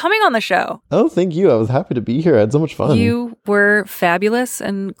much for coming on the show. Oh, thank you. I was happy to be here. I had so much fun. You were fabulous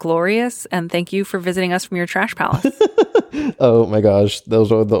and glorious, and thank you for visiting us from your trash palace. Oh my gosh.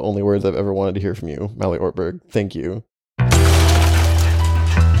 Those are the only words I've ever wanted to hear from you, Mally Ortberg. Thank you.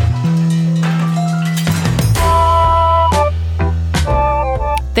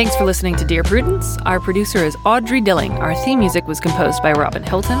 Thanks for listening to Dear Prudence. Our producer is Audrey Dilling. Our theme music was composed by Robin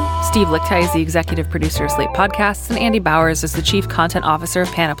Hilton. Steve Lichtai is the executive producer of Slate Podcasts, and Andy Bowers is the chief content officer of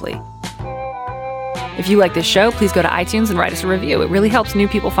Panoply. If you like this show, please go to iTunes and write us a review. It really helps new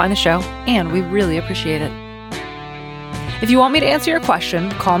people find the show, and we really appreciate it. If you want me to answer your question,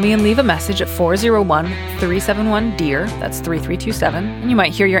 call me and leave a message at 401-371-DEAR, that's 3327, and you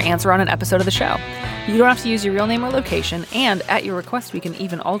might hear your answer on an episode of the show. You don't have to use your real name or location, and at your request, we can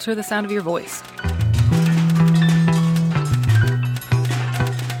even alter the sound of your voice.